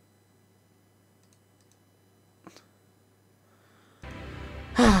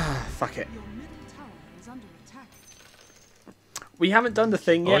 Fuck it. Your middle tower is under attack. We haven't done the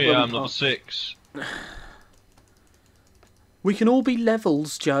thing Oh yet. yeah, where I'm we- level 6. We can all be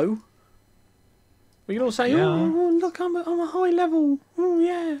levels, Joe. We can all say, Yeah. oh, look, I'm a high level. Oh,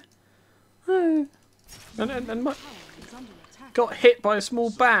 yeah. Oh. And my, Is under attack. got hit by a small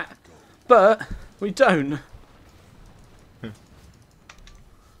bat. But we don't.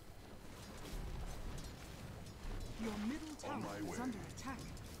 Your middle tower is under attack.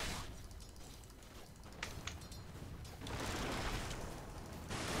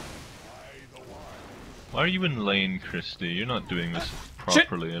 Why are you in lane, Christy? You're not doing this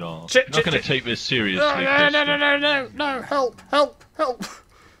properly at all. Shit, You're not shit, going to shit. take this seriously, No, no, Christy. no, no, no, no, no, help, help, help.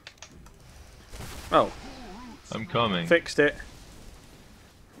 Oh, I'm coming. fixed it.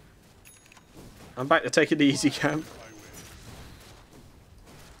 I'm back to taking the easy camp.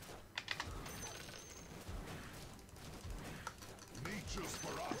 Nature's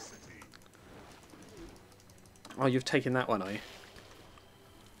ferocity. Oh, you've taken that one, are you?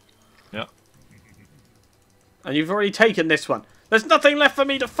 Yeah. And you've already taken this one. There's nothing left for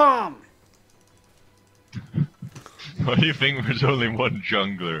me to farm. Why do you think there's only one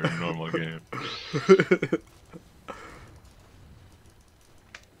jungler in a normal game?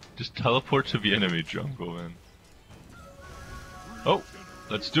 Just teleport to the enemy jungle, man. Oh,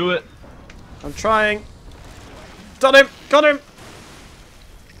 let's do it. I'm trying. Done him! Got him!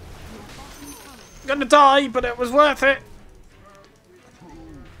 Gonna die, but it was worth it.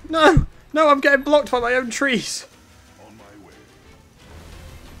 No! No, I'm getting blocked by my own trees. On my way.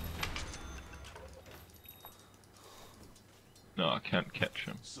 No, I can't catch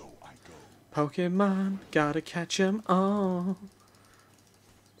him. So I go. Pokemon, gotta catch 'em all.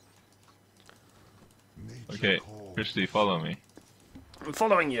 Nature Okay, calls. Christy, follow me. I'm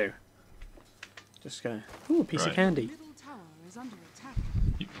following you. Just gonna... Ooh, a piece of Right. candy. Middle tower is under attack.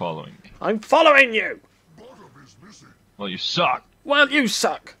 Keep following me. I'm following you! Bottom is missing. Well, you suck. Well, you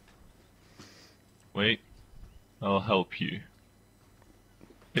suck! Wait, I'll help you.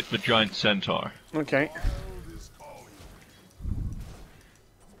 Hit the giant centaur. Okay. Wild is calling.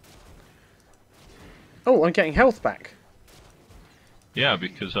 Oh, I'm getting health back. Yeah,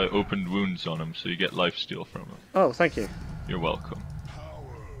 because I opened wounds on him, so you get lifesteal from him. Oh, thank you. You're welcome. Power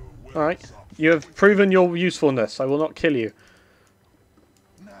wells Alright. up. You have proven your usefulness. I will not kill you.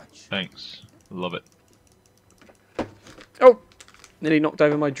 Natural. Thanks. Love it. Oh! Nearly knocked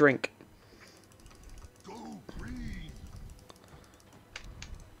over my drink. Go green.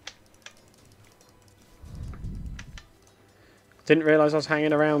 Didn't realise I was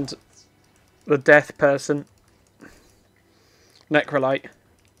hanging around the death person. Necrolite.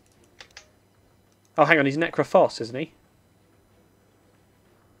 Oh, hang on, he's Necrophos, isn't he?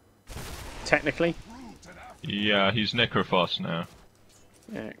 Technically. Yeah, he's Necrophos now.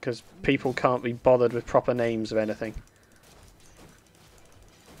 Yeah, because people can't be bothered with proper names of anything.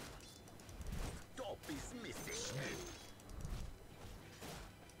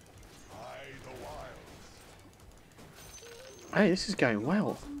 Hide the wild. Hey, this is going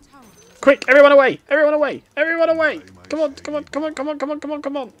well. Bottom tower is Quick, everyone away! Everyone away! Everyone away! Come on, come on, come on, come on, come on, come on,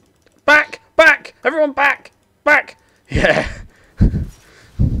 come on! Back! Back! Everyone back! Back! Yeah!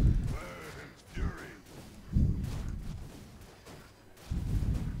 Fury.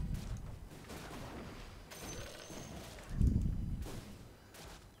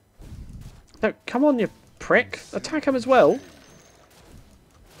 No, come on, you prick! Attack him as well!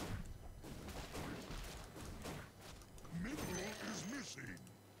 Middle is missing.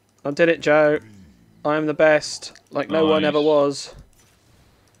 I did it, Joe. I am the best, like no one ever Nice. was.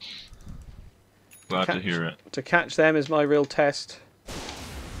 Glad to Catch. hear it. To catch them is my real test.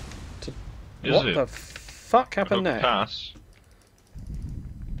 Is What it? the fuck I happened hope there? pass.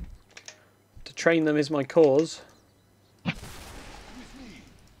 To train them is my cause.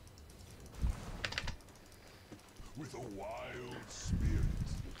 With a wild spirit.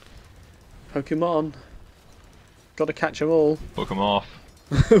 Pokemon. Gotta catch them all. Poke him off.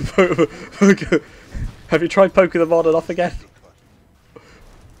 Have you tried poking them on and off again?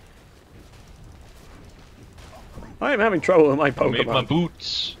 I am having trouble with my I made my Pokemon.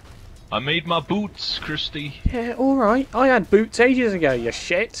 boots. I made my boots, Christy. Yeah, alright. I had boots ages ago, you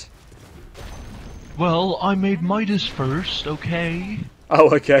shit. Well, I made Midas first, okay?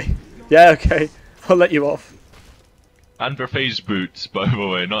 Oh, okay. Yeah, okay. I'll let you off. And for phase boots, by the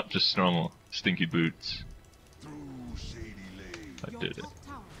way, not just normal stinky boots. Through shady lanes. I your did it. top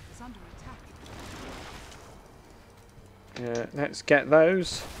tower is under attack. Yeah, let's get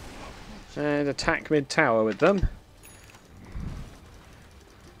those. And attack mid-tower with them.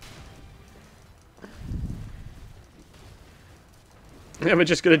 And we're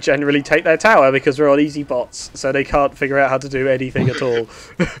just going to generally take their tower because we're on easy bots, so they can't figure out how to do anything at all.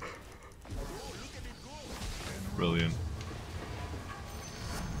 Brilliant.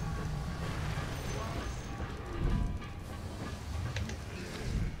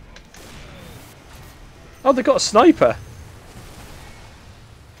 Oh, they've got a sniper.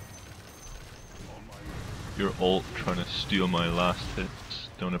 Your ult trying to steal my last hits.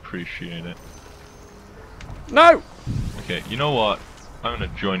 Don't appreciate it. No! Okay, you know what? I'm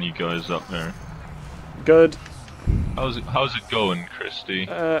gonna join you guys up there. Good. How's it going, Christy?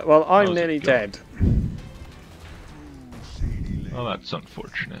 Well, I'm How's it nearly going? dead. Oh, that's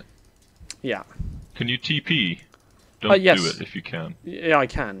unfortunate. Yeah. Can you TP? Don't yes. do it if you can. Yeah, I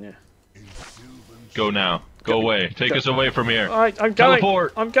can, yeah. Go now. Go away. Take us away from here. Alright, I'm going.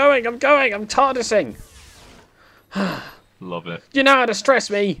 Teleport. I'm going. I'm TARDISing. Love it. You know how to stress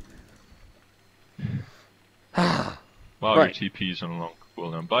me. Wow, Right. your TP's on a long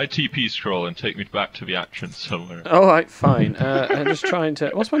cooldown. Buy TP scroll and take me back to the action somewhere. Alright, fine. I'm just trying to...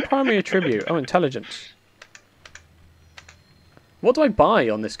 What's my primary attribute? Oh, intelligence. What do I buy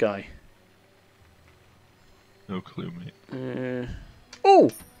on this guy? No clue, mate. Oh!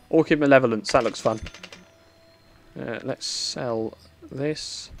 Orchid Malevolence. That looks fun. Let's sell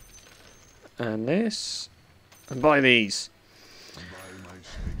this. And this. And buy these.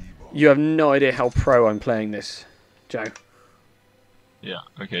 You have no idea how pro I'm playing this, Joe. Yeah,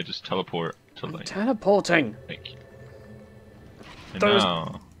 okay, just teleport to lane. Teleporting! Thank you. And Those-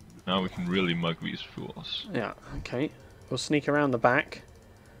 now we can really mug these fools. Yeah, okay. We'll sneak around the back.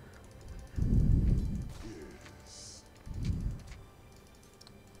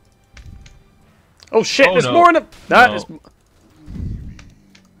 Oh shit, Oh, there's no. more in the... No.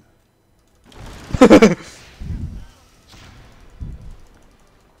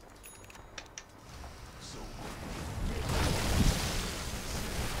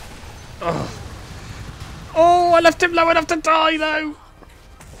 Oh, I left him low enough to die though!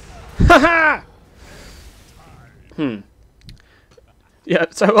 Haha! Yeah,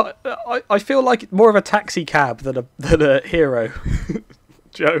 so I feel like more of a taxi cab than a hero,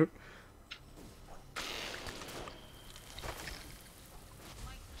 Joe.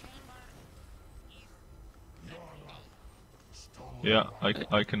 Yeah,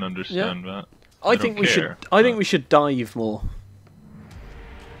 I can understand that. I don't think we should. care, I think but- we should dive more.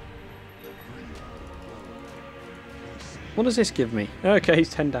 What does this give me? Okay, he's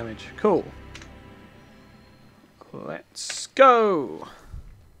 10 damage. Cool. Let's go.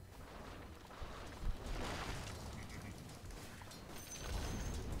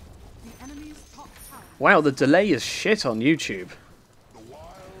 The enemy's top tower. Wow, the delay is shit on YouTube.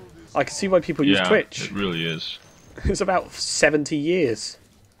 I can see why people use Yeah, Twitch. it really is. It's about 70 years,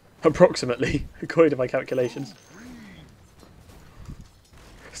 approximately, according to my calculations.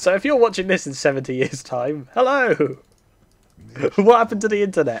 So if you're watching this in 70 years' time, hello! What happened to the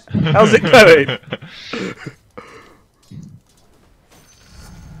internet? How's it going?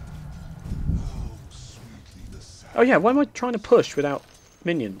 Oh yeah, why am I trying to push without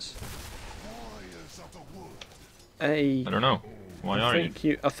minions? I don't know. Why are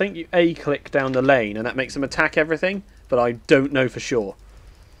you? I think you A click down the lane and that makes them attack everything, but I don't know for sure.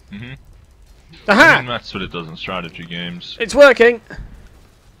 Mhm. Aha! I mean, that's what it does in strategy games. It's working!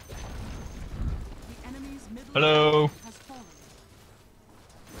 The enemy's middle Hello. has fallen.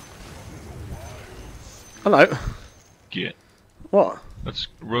 Hello. Get. What? Let's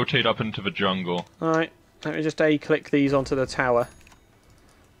rotate up into the jungle. Alright, let me just A click these onto the tower.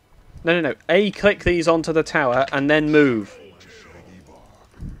 No. A click these onto the tower and then move.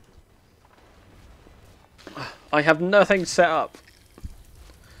 I have nothing set up.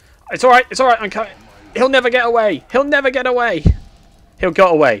 It's alright, I'm coming. He'll never get away. He'll never get away. He'll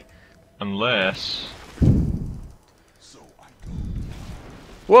got away. Unless...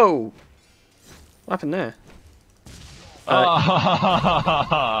 Whoa. What happened there?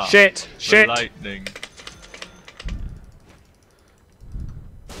 Shit. The lightning.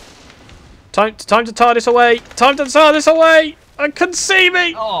 Time to tar this away. Time to tar this away. I couldn't see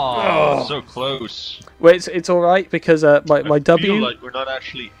me. Oh, so close. Wait, it's all right because my I W. feel like we're not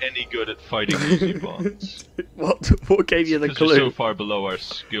actually any good at fighting easy bots. What gave you the Because we're clue? so far below our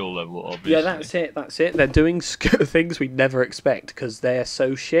skill level, obviously. Yeah, that's it. That's it. They're doing things we never expect because they're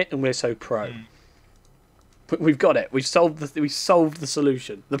so shit and we're so pro. But we've got it. We've solved the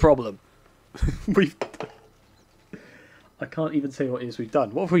solution. The problem. We've. I can't even say what it is we've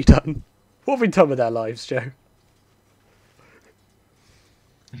done. What have we done? What have we done with our lives, Joe?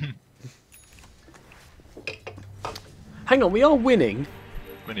 Hang on, we are winning.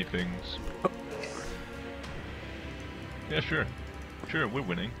 Many things. Yeah, sure. Sure, we're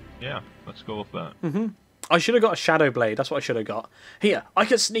winning. Yeah, let's go with that. I should have got a Shadow Blade. That's what I should have got. Here, I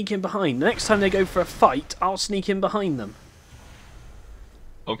can sneak in behind. The next time they go for a fight, I'll sneak in behind them.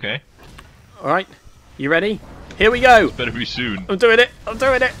 Okay. Alright, you ready? Here we go. Better be soon. I'm doing it. I'm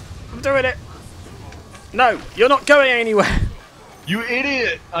doing it. I'm doing it. No, you're not going anywhere. You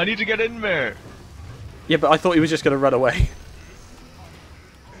idiot! I need to get in there. Yeah, but I thought he was just going to run away.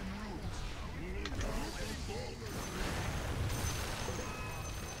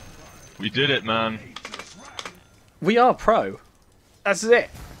 We did it, man. We are pro. That's it.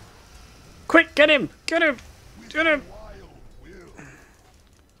 Quick, get him! Get him! Get him!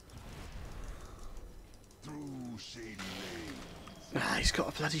 Through shady lanes. Ah, he's got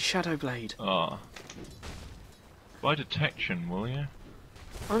a bloody shadow blade. Ah. By detection, will you?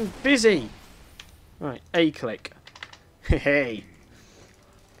 I'm busy. Right, A click. Hey.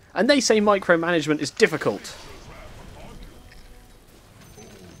 And they say micromanagement is difficult.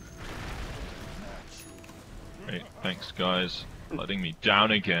 Great, thanks guys. Letting me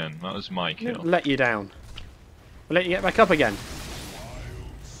down again. That was my kill. Let you down. We'll let you get back up again.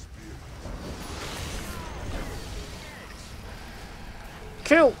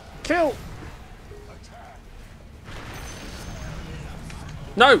 Kill! Kill!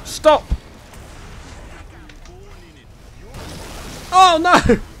 No! Stop! Oh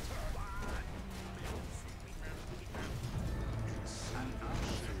no!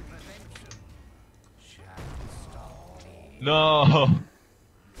 No!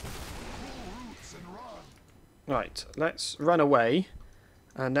 Right, let's run away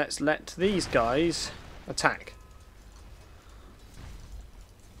and let's let these guys attack.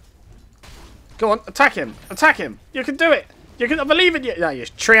 Go on, attack him! Attack him! You can do it! You can, I believe in you! No, your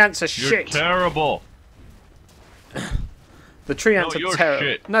tree ants are You're shit! terrible! The tree ants No, are you're terrible.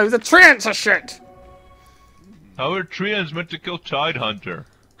 shit. No, the tree ants are shit! How are tree ants meant to kill Tidehunter?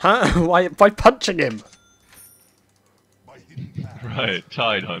 Huh? Why? By punching him? By hidden path. Right,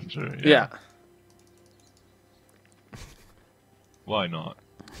 Tidehunter. Yeah. Why not?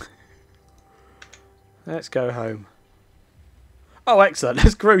 Let's go home. Oh, excellent.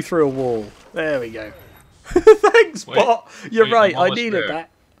 Let's grow through a wall. There we go. Thanks, Wait, bot. You're wait, right. I'm I almost needed there. that.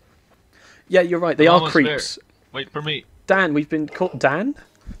 Yeah, you're right. They I'm are almost creeps. there. Wait for me. Dan, we've been called Dan?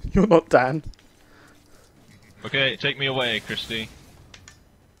 You're not Dan. Okay, take me away, Christy.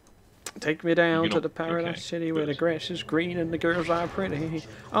 Take me down You to don't- the paradise okay, city where the good. grass is green and the girls are pretty.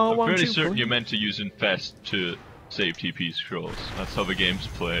 Oh, I'm won't pretty you certain please? you meant to use Infest to save TP scrolls. That's how the game's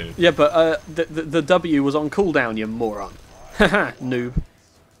played. Yeah, but the W was on cooldown, you moron. Haha, noob.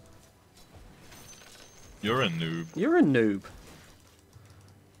 You're a noob. You're a noob.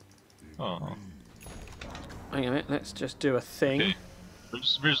 Oh. Hang on a minute, let's just do a thing. Okay.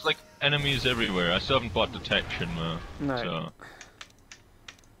 There's like enemies everywhere. I still haven't bought detection though. No. So.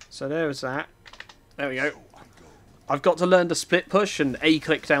 So there's that. There we go. I've got to learn to split push and A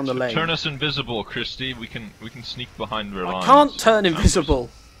click down the lane. Turn us invisible, Christy. We can sneak behind their lines. I can't turn invisible.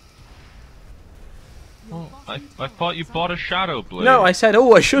 Oh, I thought you bought a shadow blade. No, I said,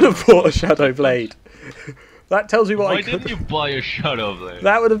 oh, I should have bought a shadow blade. That tells me what Why I could. didn't you buy a shadow blade?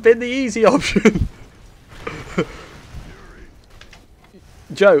 That would have been the easy option.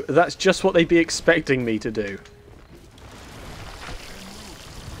 Joe, that's just what they'd be expecting me to do.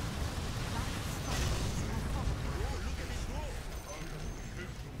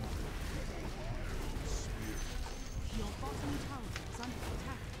 Your bottom tower is under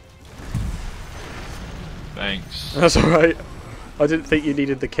attack. Thanks. That's alright. I didn't think you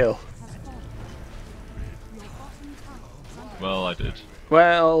needed the kill. Has fallen. Your bottom tower is under Well, I did.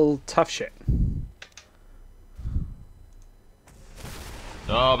 Well, tough shit.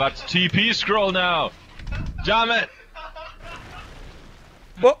 Oh, that's TP scroll now. Damn it!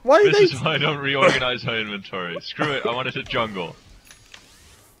 What? Why are This they? is why I don't reorganize my inventory. Screw it. I want it to jungle.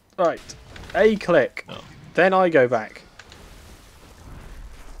 Right. A click. No. Then I go back.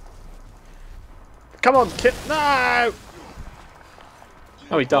 Come on, kid. No!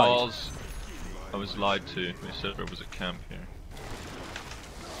 Oh, he died. Balls. I was lied to. They said there was a camp here.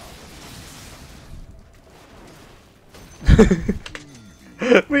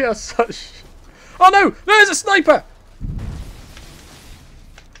 We are such. Oh no! There's a sniper!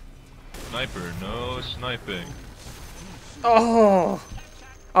 Sniper, no sniping. Oh!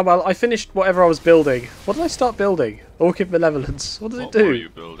 Oh well, I finished whatever I was building. What did I start building? Orchid Malevolence. What does What it were do? you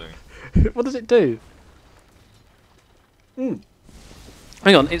building? What does it do?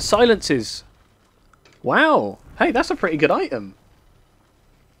 Hang on, it silences. Wow. Hey, that's a pretty good item.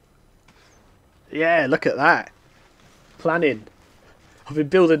 Yeah, look at that. Planning. I've been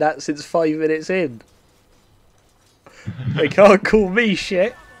building that since 5 minutes in. They can't call me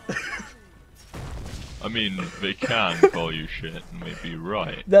shit. I mean, they can call you shit and may be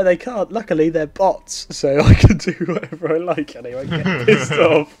right. No, they can't. Luckily, they're bots, so I can do whatever I like anyway. Get pissed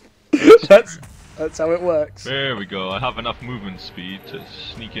off. That's how it works. There we go. I have enough movement speed to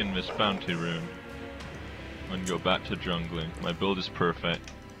sneak in this bounty rune. and go back to jungling. My build is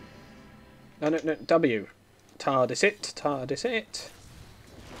perfect. No, no, no. W. TARDIS it. TARDIS it.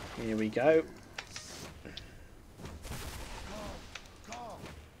 Here we go.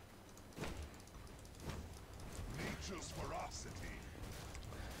 Nature's ferocity.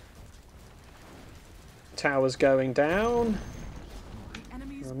 Tower's going down. The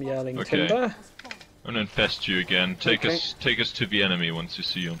enemy's I'm yelling Okay. timber. has fallen. I'm gonna infest you again. Take Okay. us to the enemy once you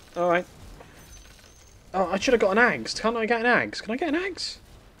see him. Alright. Oh, I should have got an axe. Can't I get an axe? Can I get an axe?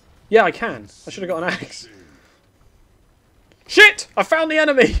 Yeah, I can. I should have got an axe. Shit! I found the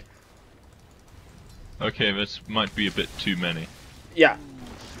enemy! Okay, this might be a bit too many. Yeah.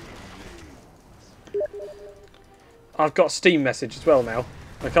 I've got a Steam message as well now.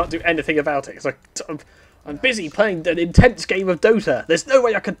 I can't do anything about it because I'm busy playing an intense game of Dota. There's no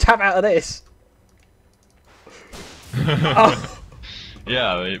way I could tab out of this. Oh.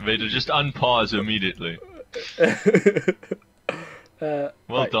 Yeah, they just unpause immediately. Well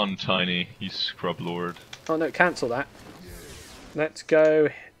Right. done, Tiny, you scrub lord. Oh no, cancel that. Let's go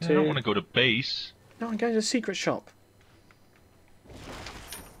I to... don't want to go to base. No, I'm going to the secret shop.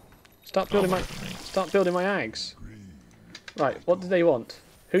 Start building my ags. Right, what do they want?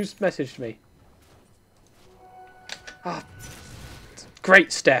 Who's messaged me? Ah,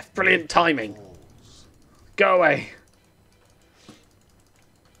 great, Steph. Brilliant timing. Go away.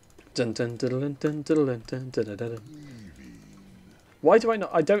 Dun, dun, dun, dun, dun, dun, dun, dun, dun, dun, dun. Why do I not?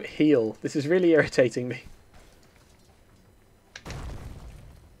 I don't heal. This is really irritating me.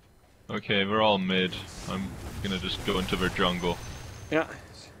 Okay, we're all mid. I'm gonna just go into their jungle. Yeah.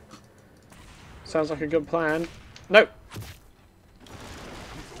 Sounds like a good plan. No.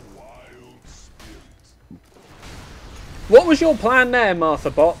 What was your plan there, Martha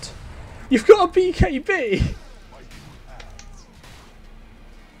Bot? You've got a BKB.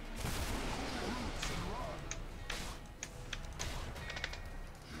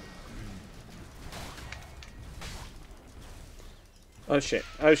 Oh shit.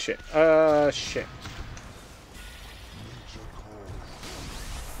 Oh shit. Shit.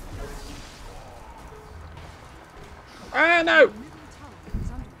 Ah, no! Middle tower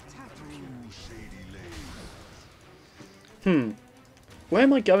is under attack. Where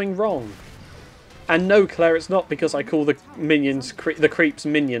am I going wrong? And no, Claire, it's not because I call the minions, the creeps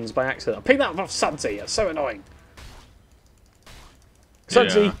minions by accident. I picked that up off Sudsy. It's so annoying.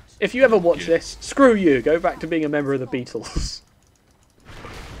 Sudsy, Yeah. if you ever watch Yeah. this, screw you. Go back to being a member of the Beatles.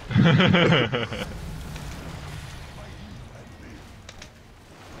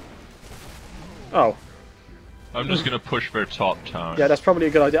 Oh, I'm just gonna push their top tower. yeah, that's probably a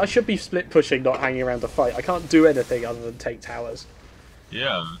good idea. I should be split pushing, not hanging around to fight. I can't do anything other than take towers.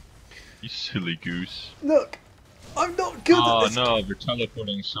 Yeah. You silly goose. Look, I'm not good Oh at this. no, they're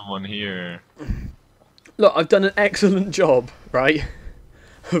teleporting someone here. Look, I've done an excellent job, right,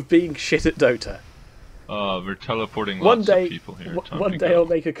 of being shit at Dota. Oh, they're teleporting One lots day, of people here. Time one to day go. I'll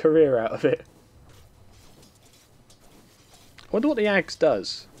make a career out of it. Wonder what the axe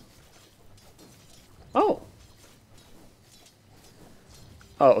does. Oh.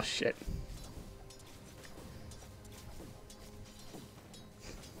 Oh shit.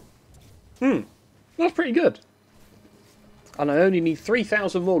 That's pretty good. And I only need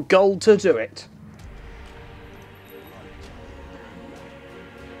 3,000 more gold to do it.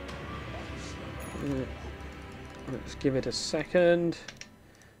 Let's give it a second.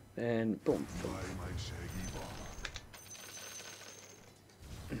 Then boom. boom. My shaggy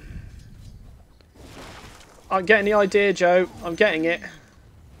bar. I'm getting the idea, Joe. I'm getting it.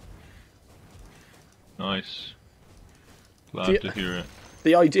 Nice. Glad Do you- to hear it.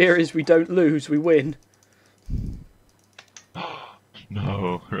 The idea is we don't lose, we win.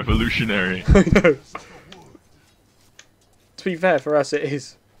 No, revolutionary. I know. To be fair, for us it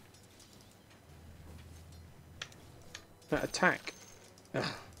is. That attack. Ugh.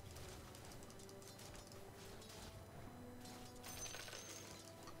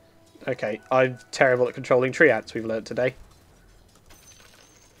 Okay, I'm terrible at controlling tree ants, we've learnt today.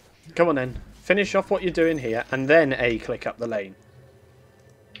 Come on then. Finish off what you're doing here, and then A-click up the lane.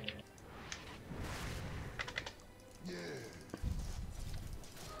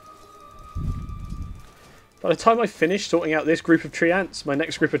 By the time I finish sorting out this group of tree ants, my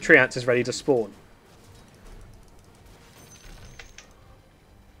next group of tree ants is ready to spawn.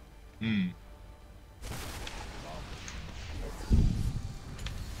 Hmm.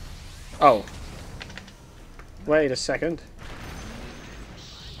 Oh. Wait a second.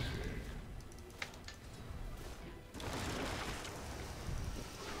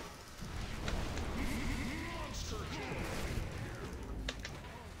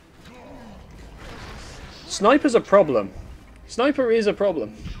 Sniper's a problem. Sniper is a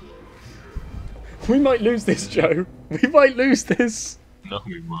problem. We might lose this, Joe. We might lose this. No,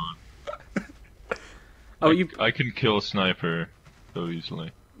 we won't. Oh, I can kill Sniper so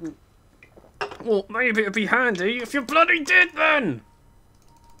easily. Well, maybe it'd be handy if you're bloody dead then.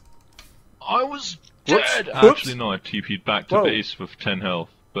 I was Whoops, dead! whoops. Actually, no, I TP'd back to Whoa. base with 10 health,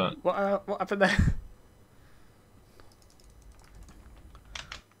 but... What happened there?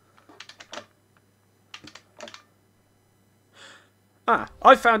 Ah,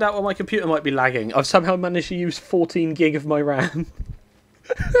 I found out why my computer might be lagging. I've somehow managed to use 14 gig of my RAM.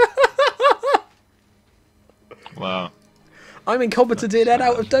 Wow. I'm incompetent in and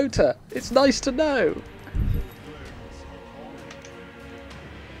out of Dota. It's nice to know.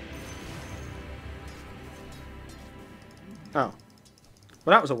 Oh. Well,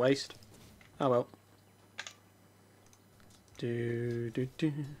 that was a waste. Oh well. Do.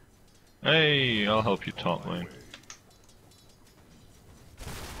 Hey, I'll help you top lane.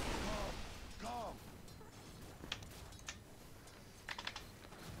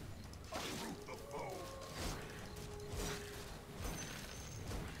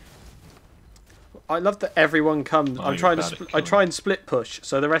 I love that everyone comes. Oh, I'm you're trying bad to. at I try and split push,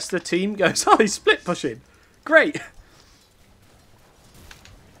 so the rest of the team goes. Oh, he's split pushing. Great.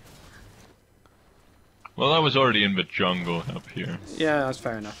 Well, I was already in the jungle up here. Yeah, that's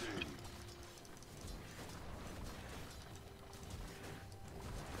fair enough.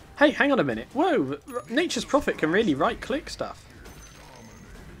 Hey, hang on a minute. Whoa, Nature's Prophet can really right-click stuff.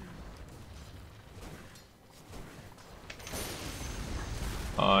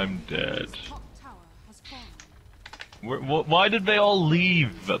 I'm dead. Top tower has fallen. Why did they all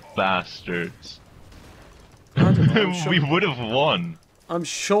leave, the bastards? I don't know, I'm We sure, would have won. I'm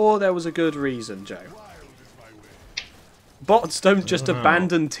sure there was a good reason, Joe. Bots don't just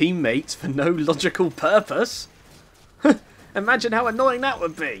abandon teammates for no logical purpose. Imagine how annoying that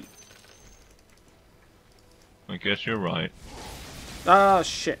would be. I guess you're right. Ah,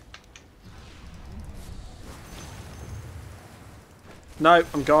 shit. No,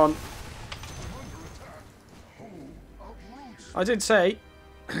 I'm gone. I did say.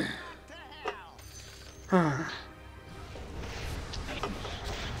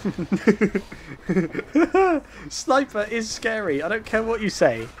 Sniper is scary. I don't care what you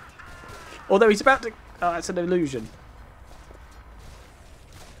say. Although he's about to. Oh, that's an illusion.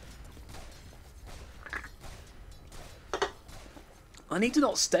 I need to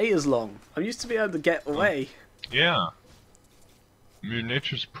not stay as long. I'm used to be able to get away. Yeah. You're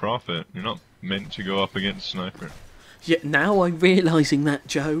Nature's Prophet. You're not meant to go up against Sniper. Yet now I'm realising that,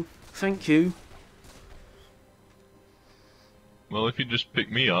 Joe. Thank you. Well, if you just pick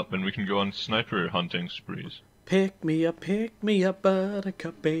me up, and we can go on Sniper hunting sprees. Pick me up,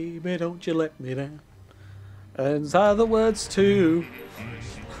 buttercup, baby, don't you let me down. And other words too.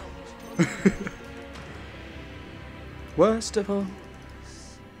 Worst of all.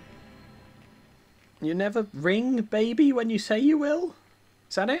 You never ring, baby, when you say you will?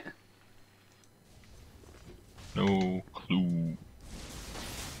 Is that it? No clue.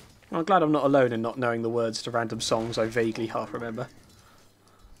 I'm glad I'm not alone in not knowing the words to random songs I vaguely half remember.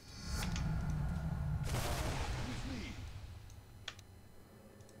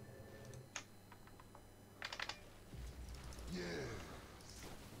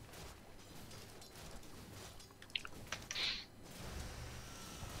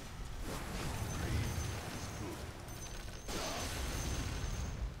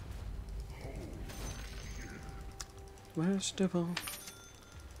 Worst of all.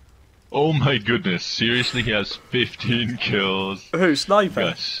 Oh my goodness, seriously, he has 15 kills. Who, You Sniper?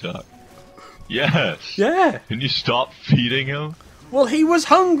 guys suck. Yes! Yeah! Can you stop feeding him? Well, he was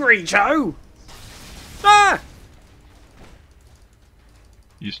hungry, Joe! Ah!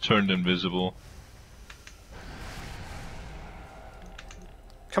 He's turned invisible.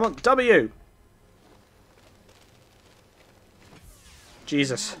 Come on, W!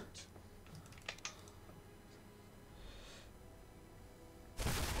 Jesus.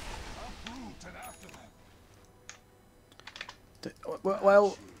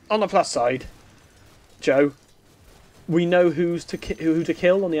 Well, on the plus side, Joe, we know who to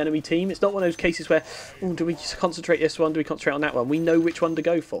kill on the enemy team. It's not one of those cases where, oh, do we concentrate this one, do we concentrate on that one? We know which one to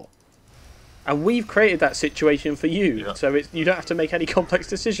go for. And we've created that situation for you, Yeah. so you don't have to make any complex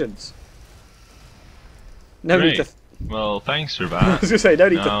decisions. No Great. need to... Well, thanks for I that. was going to say, no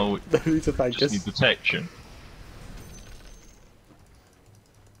need Now, to thank just us. need protection.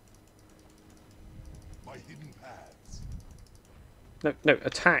 My hidden paths. No,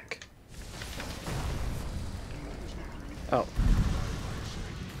 attack. Oh.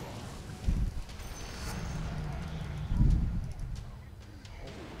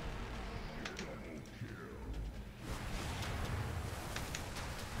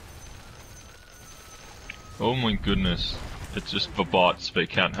 Oh my goodness. It's just the bots, they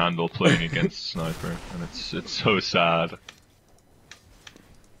can't handle playing against Sniper, and it's so sad.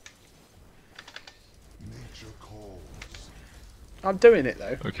 Nature calls. I'm doing it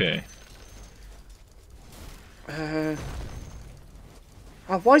though. Okay. Oh,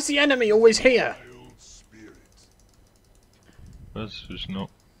 why is the enemy always here? Wild spirit. There's not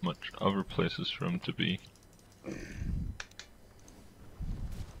much other places for him to be.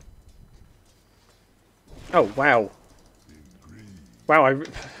 Oh wow. Wow,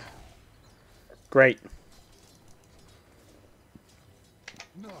 great.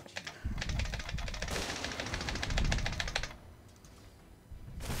 Not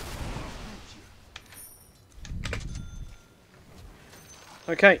you.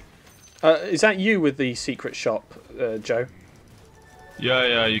 Okay. Is that you with the secret shop, Joe?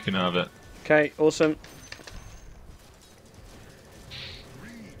 Yeah, you can have it. Okay, awesome.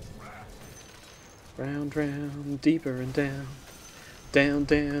 Round, round, deeper and down. Down,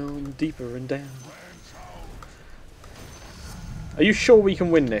 down, deeper and down. Are you sure we can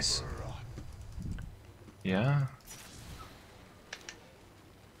win this? Yeah.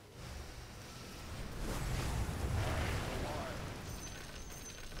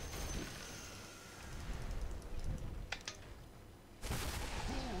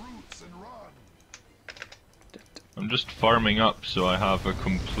 Roots and run. I'm just farming up so I have a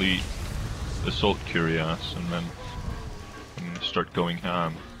complete assault cuirass, and then I'm gonna start going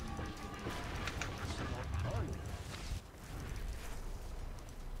ham.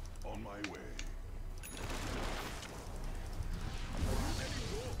 On my way.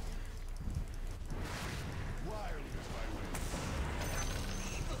 Wild is my way.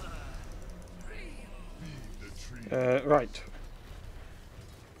 Feed the tree. Right.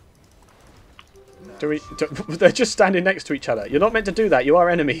 They're just standing next to each other. You're not meant to do that. You are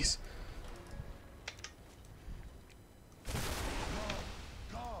enemies.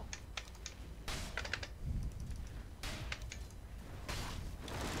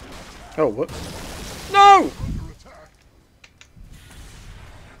 Oh, whoops. No!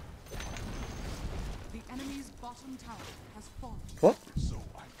 The enemy's bottom tower has fallen. What?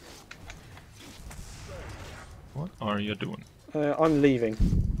 What are you doing? I'm leaving.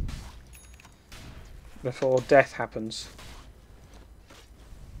 Before death happens.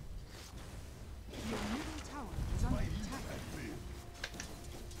 Your middle tower is under attack.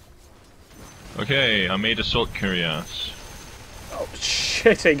 Okay, I made assault cuirass. Oh,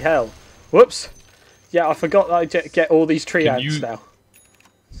 shitting hell. Whoops. Yeah, I forgot that I get all these tree Can ants you- now.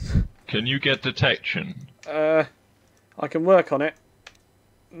 Can you get detection? I can work on it.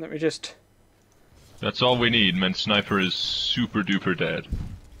 Let me just... That's all we need, man. Sniper is super duper dead.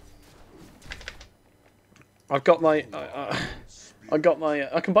 I've got my... I got my...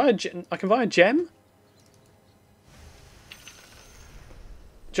 I can buy a gem?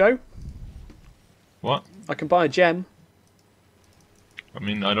 Joe? What? I can buy a gem. I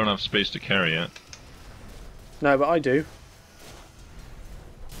mean, I don't have space to carry it. No, but I do.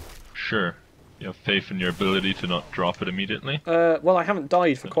 Sure. You have faith in your ability to not drop it immediately? Well, I haven't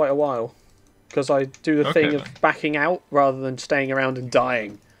died for quite a while. Because I do the Okay, thing of then. backing out rather than staying around and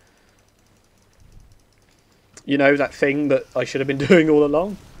dying. You know, that thing that I should have been doing all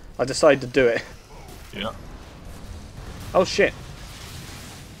along? I decided to do it. Yeah. Oh shit.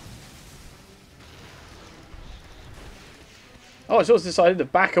 Oh, I just decided to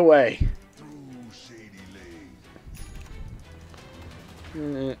back away. Through shady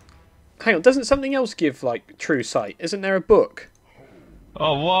lanes. Hang on, doesn't something else give, like, true sight? Isn't there a book?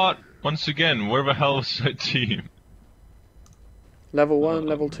 Oh, what? Once again, where the hell is that team? Level 1,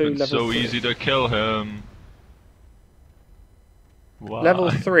 level 2, It's level so 3. easy to kill him. Why? Level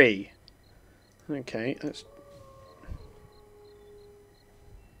 3. Okay, that's...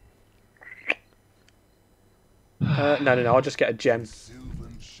 no, I'll just get a gem.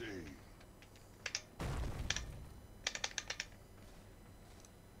 Sylvan shade.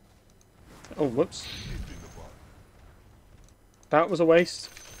 Oh, whoops. That was a waste.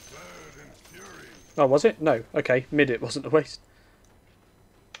 Bird and fury. Oh, was it? No. Okay, mid it wasn't a waste.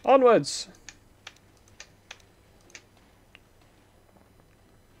 Onwards!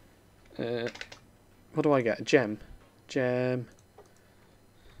 What do I get? A gem. Gem.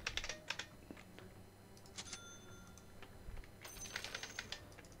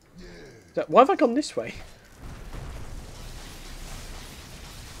 Why have I gone this way?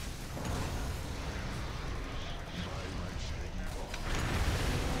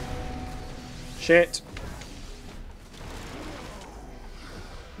 Shit.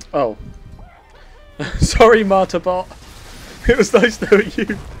 Oh. Sorry, Martabot. It was nice knowing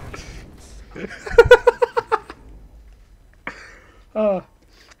you. I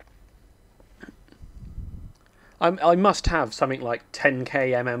must have something like 10k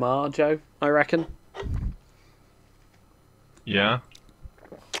MMR, Joe, I reckon. Yeah?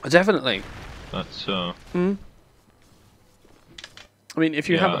 Definitely. That's, I mean, if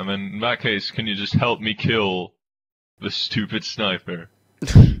you yeah, have... I mean, in that case, can you just help me kill the stupid sniper?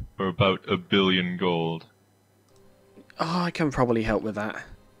 For about 1 billion gold. Oh, I can probably help with that.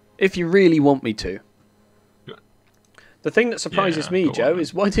 If you really want me to. The thing that surprises Yeah, me, go Joe, on.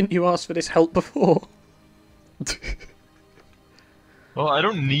 is why didn't you ask for this help before? Well, I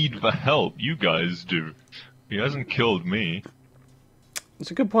don't need the help, you guys do. He hasn't killed me.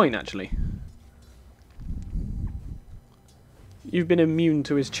 It's a good point, actually. You've been immune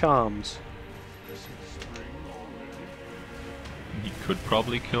to his charms. He could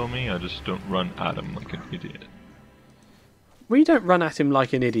probably kill me, I just don't run at him like an idiot. We don't run at him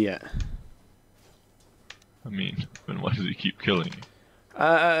like an idiot. I mean, then why does he keep killing me?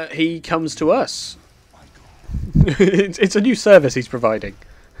 He comes to us. It's a new service he's providing.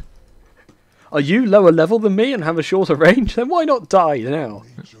 Are you lower level than me and have a shorter range? Then why not die now?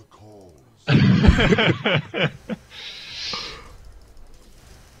 Nature calls.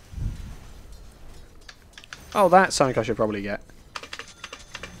 Oh, that's something I should probably get.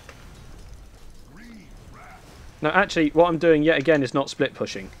 No, actually, what I'm doing yet again is not split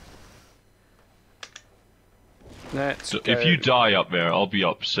pushing. Let's So go. if you die up there, I'll be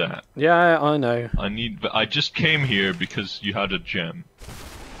upset. Yeah, I know. I just came here because you had a gem.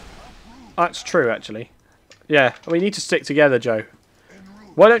 That's true, actually. Yeah, we need to stick together, Joe.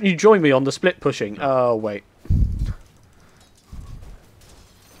 Why don't you join me on the split pushing? Oh, wait.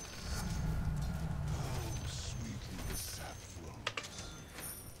 Sweetly the sap flows.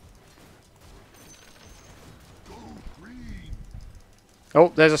 Go green.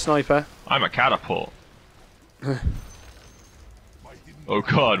 Oh, there's a sniper. I'm a catapult. My hidden Oh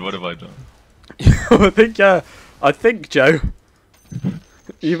god, what have I done? I think, Joe,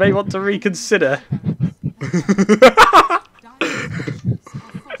 you may want to reconsider.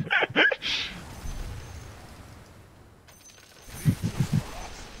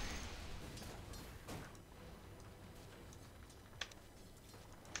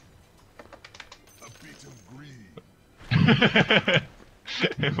 a bit of green.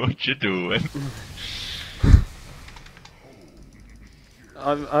 What you doing?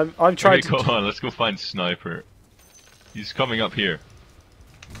 I've tried Okay, to. go on, let's go find Sniper. He's coming up here.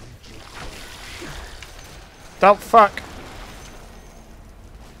 Oh fuck!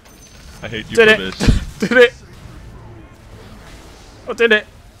 I hate you Did for it! this. Did it! I did it!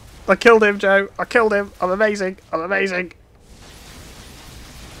 I killed him, Joe. I killed him. I'm amazing. I'm amazing.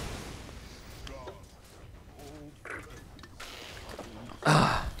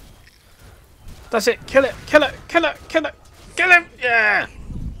 That's it. Kill it. Kill it. Kill it. Kill it. Kill him. Yeah.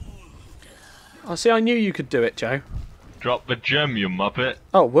 Oh, see, I knew you could do it, Joe. Drop the gem, you muppet.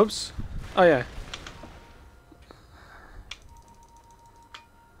 Oh, whoops. Oh, yeah.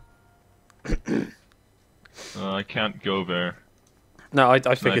 I can't go there. No, I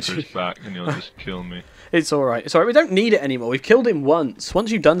figured Sniper's you. back and he'll just kill me. It's all right. It's all right. We don't need it anymore. We've killed him once.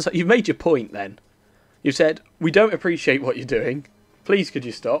 Once you've done so, you've made your point. Then you've said we don't appreciate what you're doing. Please, could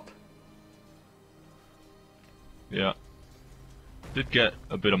you stop? Yeah. Did get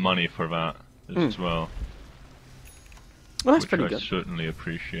a bit of money for that as well. Well, that's Which pretty I good. certainly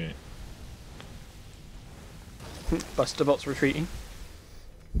appreciate. Busterbot's retreating.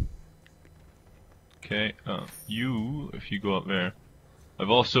 Okay, you, if you go up there. I'm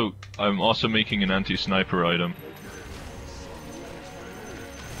also making an anti-sniper item.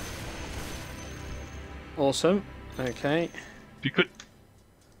 Awesome. Okay. If you could...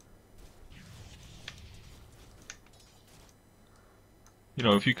 You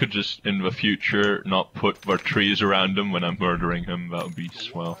know, if you could just, in the future, not put more trees around him when I'm murdering him, that would be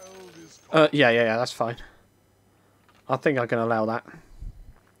swell. Yeah, that's fine. I think I can allow that.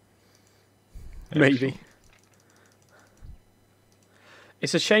 Maybe. Excellent.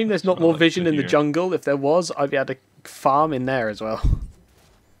 It's a shame there's not I more like vision to in the hear. jungle. If there was, I'd be able to farm in there as well.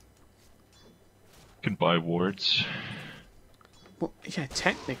 Can buy wards. Well, yeah,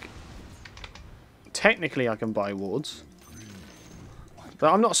 technically I can buy wards.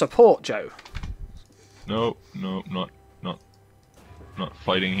 But I'm not support, Joe. No, not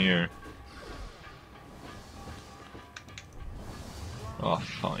fighting here. Oh,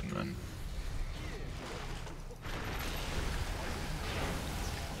 fine, man.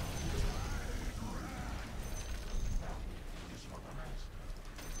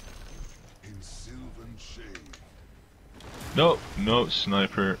 in sylvan shade. No,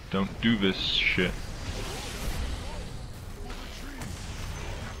 sniper, don't do this shit.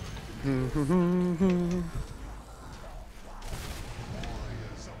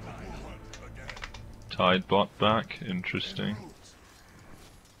 Tide bot back. Interesting.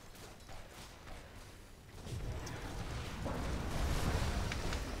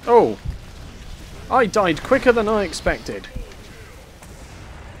 Oh! I died quicker than I expected.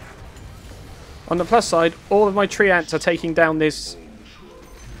 On the plus side, all of my tree ants are taking down this...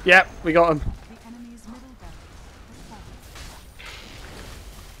 Yep, we got them. The enemy's middle barracks has fallen.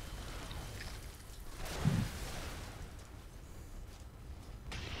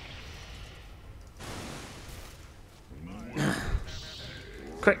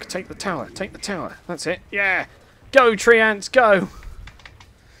 Quick, take the tower, take the tower. That's it. Yeah! Go, tree ants, go!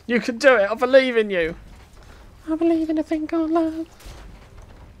 You can do it, I believe in you! I believe in a thing called love.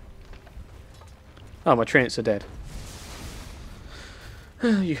 Oh, my tree ants are dead.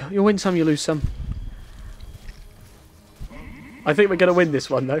 You win some, you lose some. I think we're going to win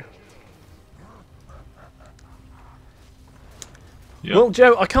this one, though. Yep. Well,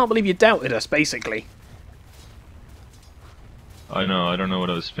 Joe, I can't believe you doubted us, basically. I know, I don't know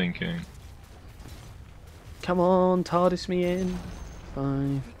what I was thinking. Come on, TARDIS me in. 5.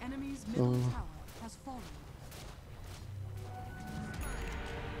 The enemy's middle Oh. tower has fallen.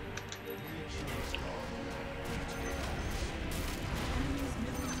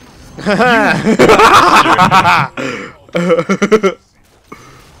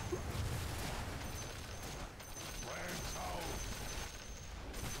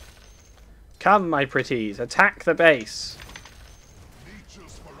 Come, my pretties, attack the base.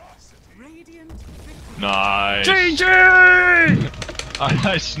 Nature's ferocity. Radiant victory. Nice! GG!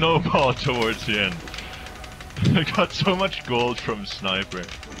 I snowballed towards the end. I got so much gold from Sniper.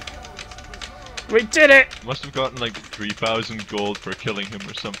 We did it! Must have gotten like 3,000 gold for killing him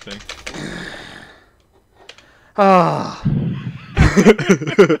or something. Ah.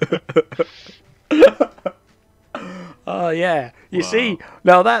 Oh yeah. You see,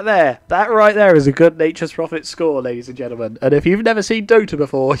 now that right there is a good Nature's Prophet score, ladies and gentlemen. And if you've never seen Dota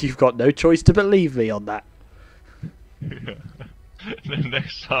before, you've got no choice to believe me on that. Yeah. Then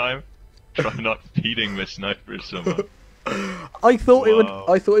next time, try not feeding the Sniper so much. I thought Wow.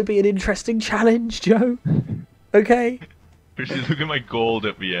 it'd be an interesting challenge, Joe. Okay. Actually, look at my gold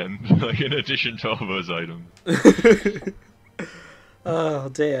at the end, like in addition to all those items. Oh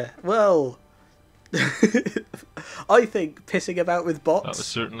dear. Well, I think pissing about with That was bots.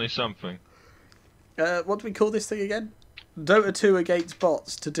 certainly something. What do we call this thing again? Dota 2 against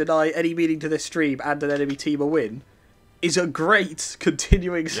bots to deny any meaning to this stream and an enemy team a win is a great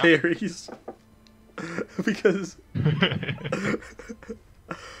continuing series. Because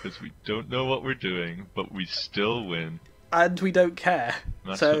we don't know what we're doing, but we still win. and we don't care.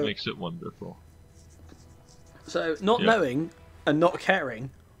 That's so what makes it wonderful. so not Yeah. knowing and not caring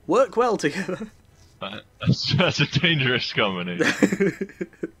work well together. That's a dangerous combination.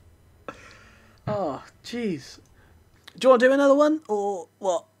 Oh, jeez. Do you want to do another one or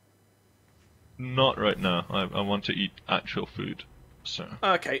what? Not right now. I want to eat actual food. So,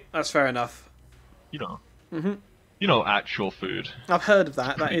 Okay, that's fair enough. you know. Mhm. You know, actual food. I've heard of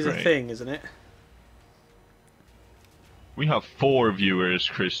that. That pretty is a great. thing, isn't it? We have 4 viewers,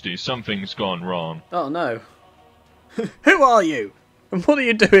 Christy. Something's gone wrong. Oh no. Who are you? And what are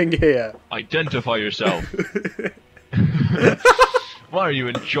you doing here? Identify yourself. Why are you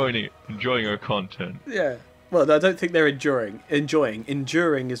enjoying our content? Yeah. Well, I don't think they're enjoying.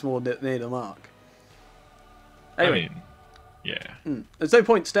 Enduring is more near the mark. Anyway, I mean, yeah. there's no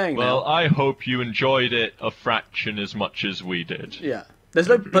point staying Well, now. I hope you enjoyed it a fraction as much as we did. Yeah. There's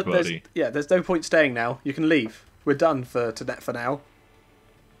Everybody. there's no point staying now. You can leave. We're done for now.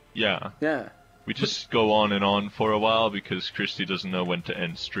 Yeah. Yeah. We just go on and on for a while because Christy doesn't know when to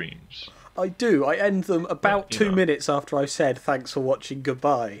end streams. I do. I end them about you 2 know. minutes after I've said thanks for watching,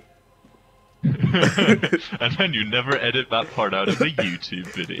 goodbye. And then you never edit that part out of the YouTube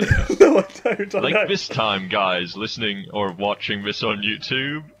video. No, I don't. I Like know. this time, guys, listening or watching this on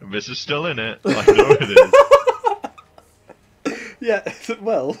YouTube, this is still in it. I know it is. Yeah,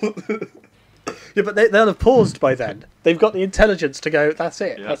 well... yeah, but they'll have paused by then. They've got the intelligence to go, that's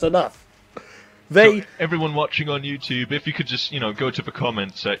it, Yeah. that's enough. They... So, everyone watching on YouTube, if you could just, go to the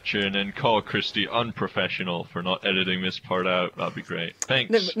comment section and call Christy unprofessional for not editing this part out, that'd be great.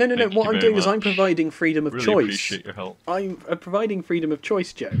 Thanks. No. Thank What you I'm very doing is I'm much. providing freedom of Really choice. appreciate your help. I'm providing freedom of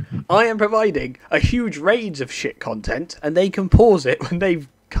choice, Joe. I am providing a huge range of shit content, and they can pause it when they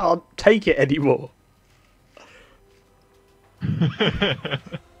can't take it anymore.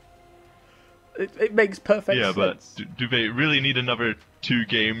 It makes perfect Yeah, but sense. do they really need another 2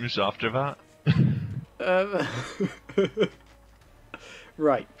 games after that?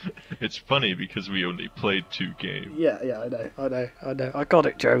 Right. It's funny because we only played 2 games. Yeah, I know. I got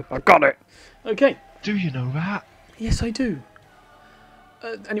it, Joe. I got it. Okay. Do you know that? Yes, I do.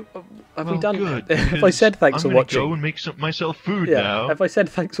 Have we done? Good, Have I said thanks for I'm watching? gonna go and make myself food Yeah. now. Have I said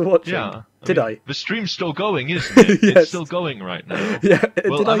thanks for watching? Yeah. Did mean, I? The stream's still going, isn't it? Yes. It's still going right now. Yeah.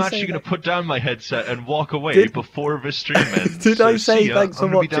 Well, did I'm I actually say going to that? put down my headset and walk away Did- before the stream ends. Did So I say see ya. thanks for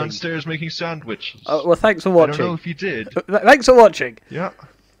I'm gonna be watching? downstairs making sandwiches. Well, thanks for I watching. don't know if you did. Thanks for watching. Yeah.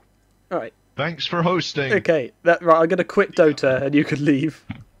 All right. Thanks for hosting. Okay. Right. I'm going to quit Dota, and you can leave.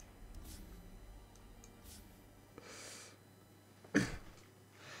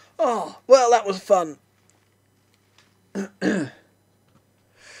 Oh, well, that was fun.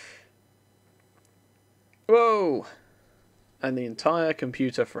 Whoa. And the entire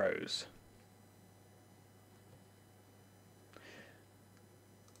computer froze.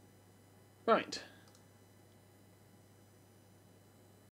 Right.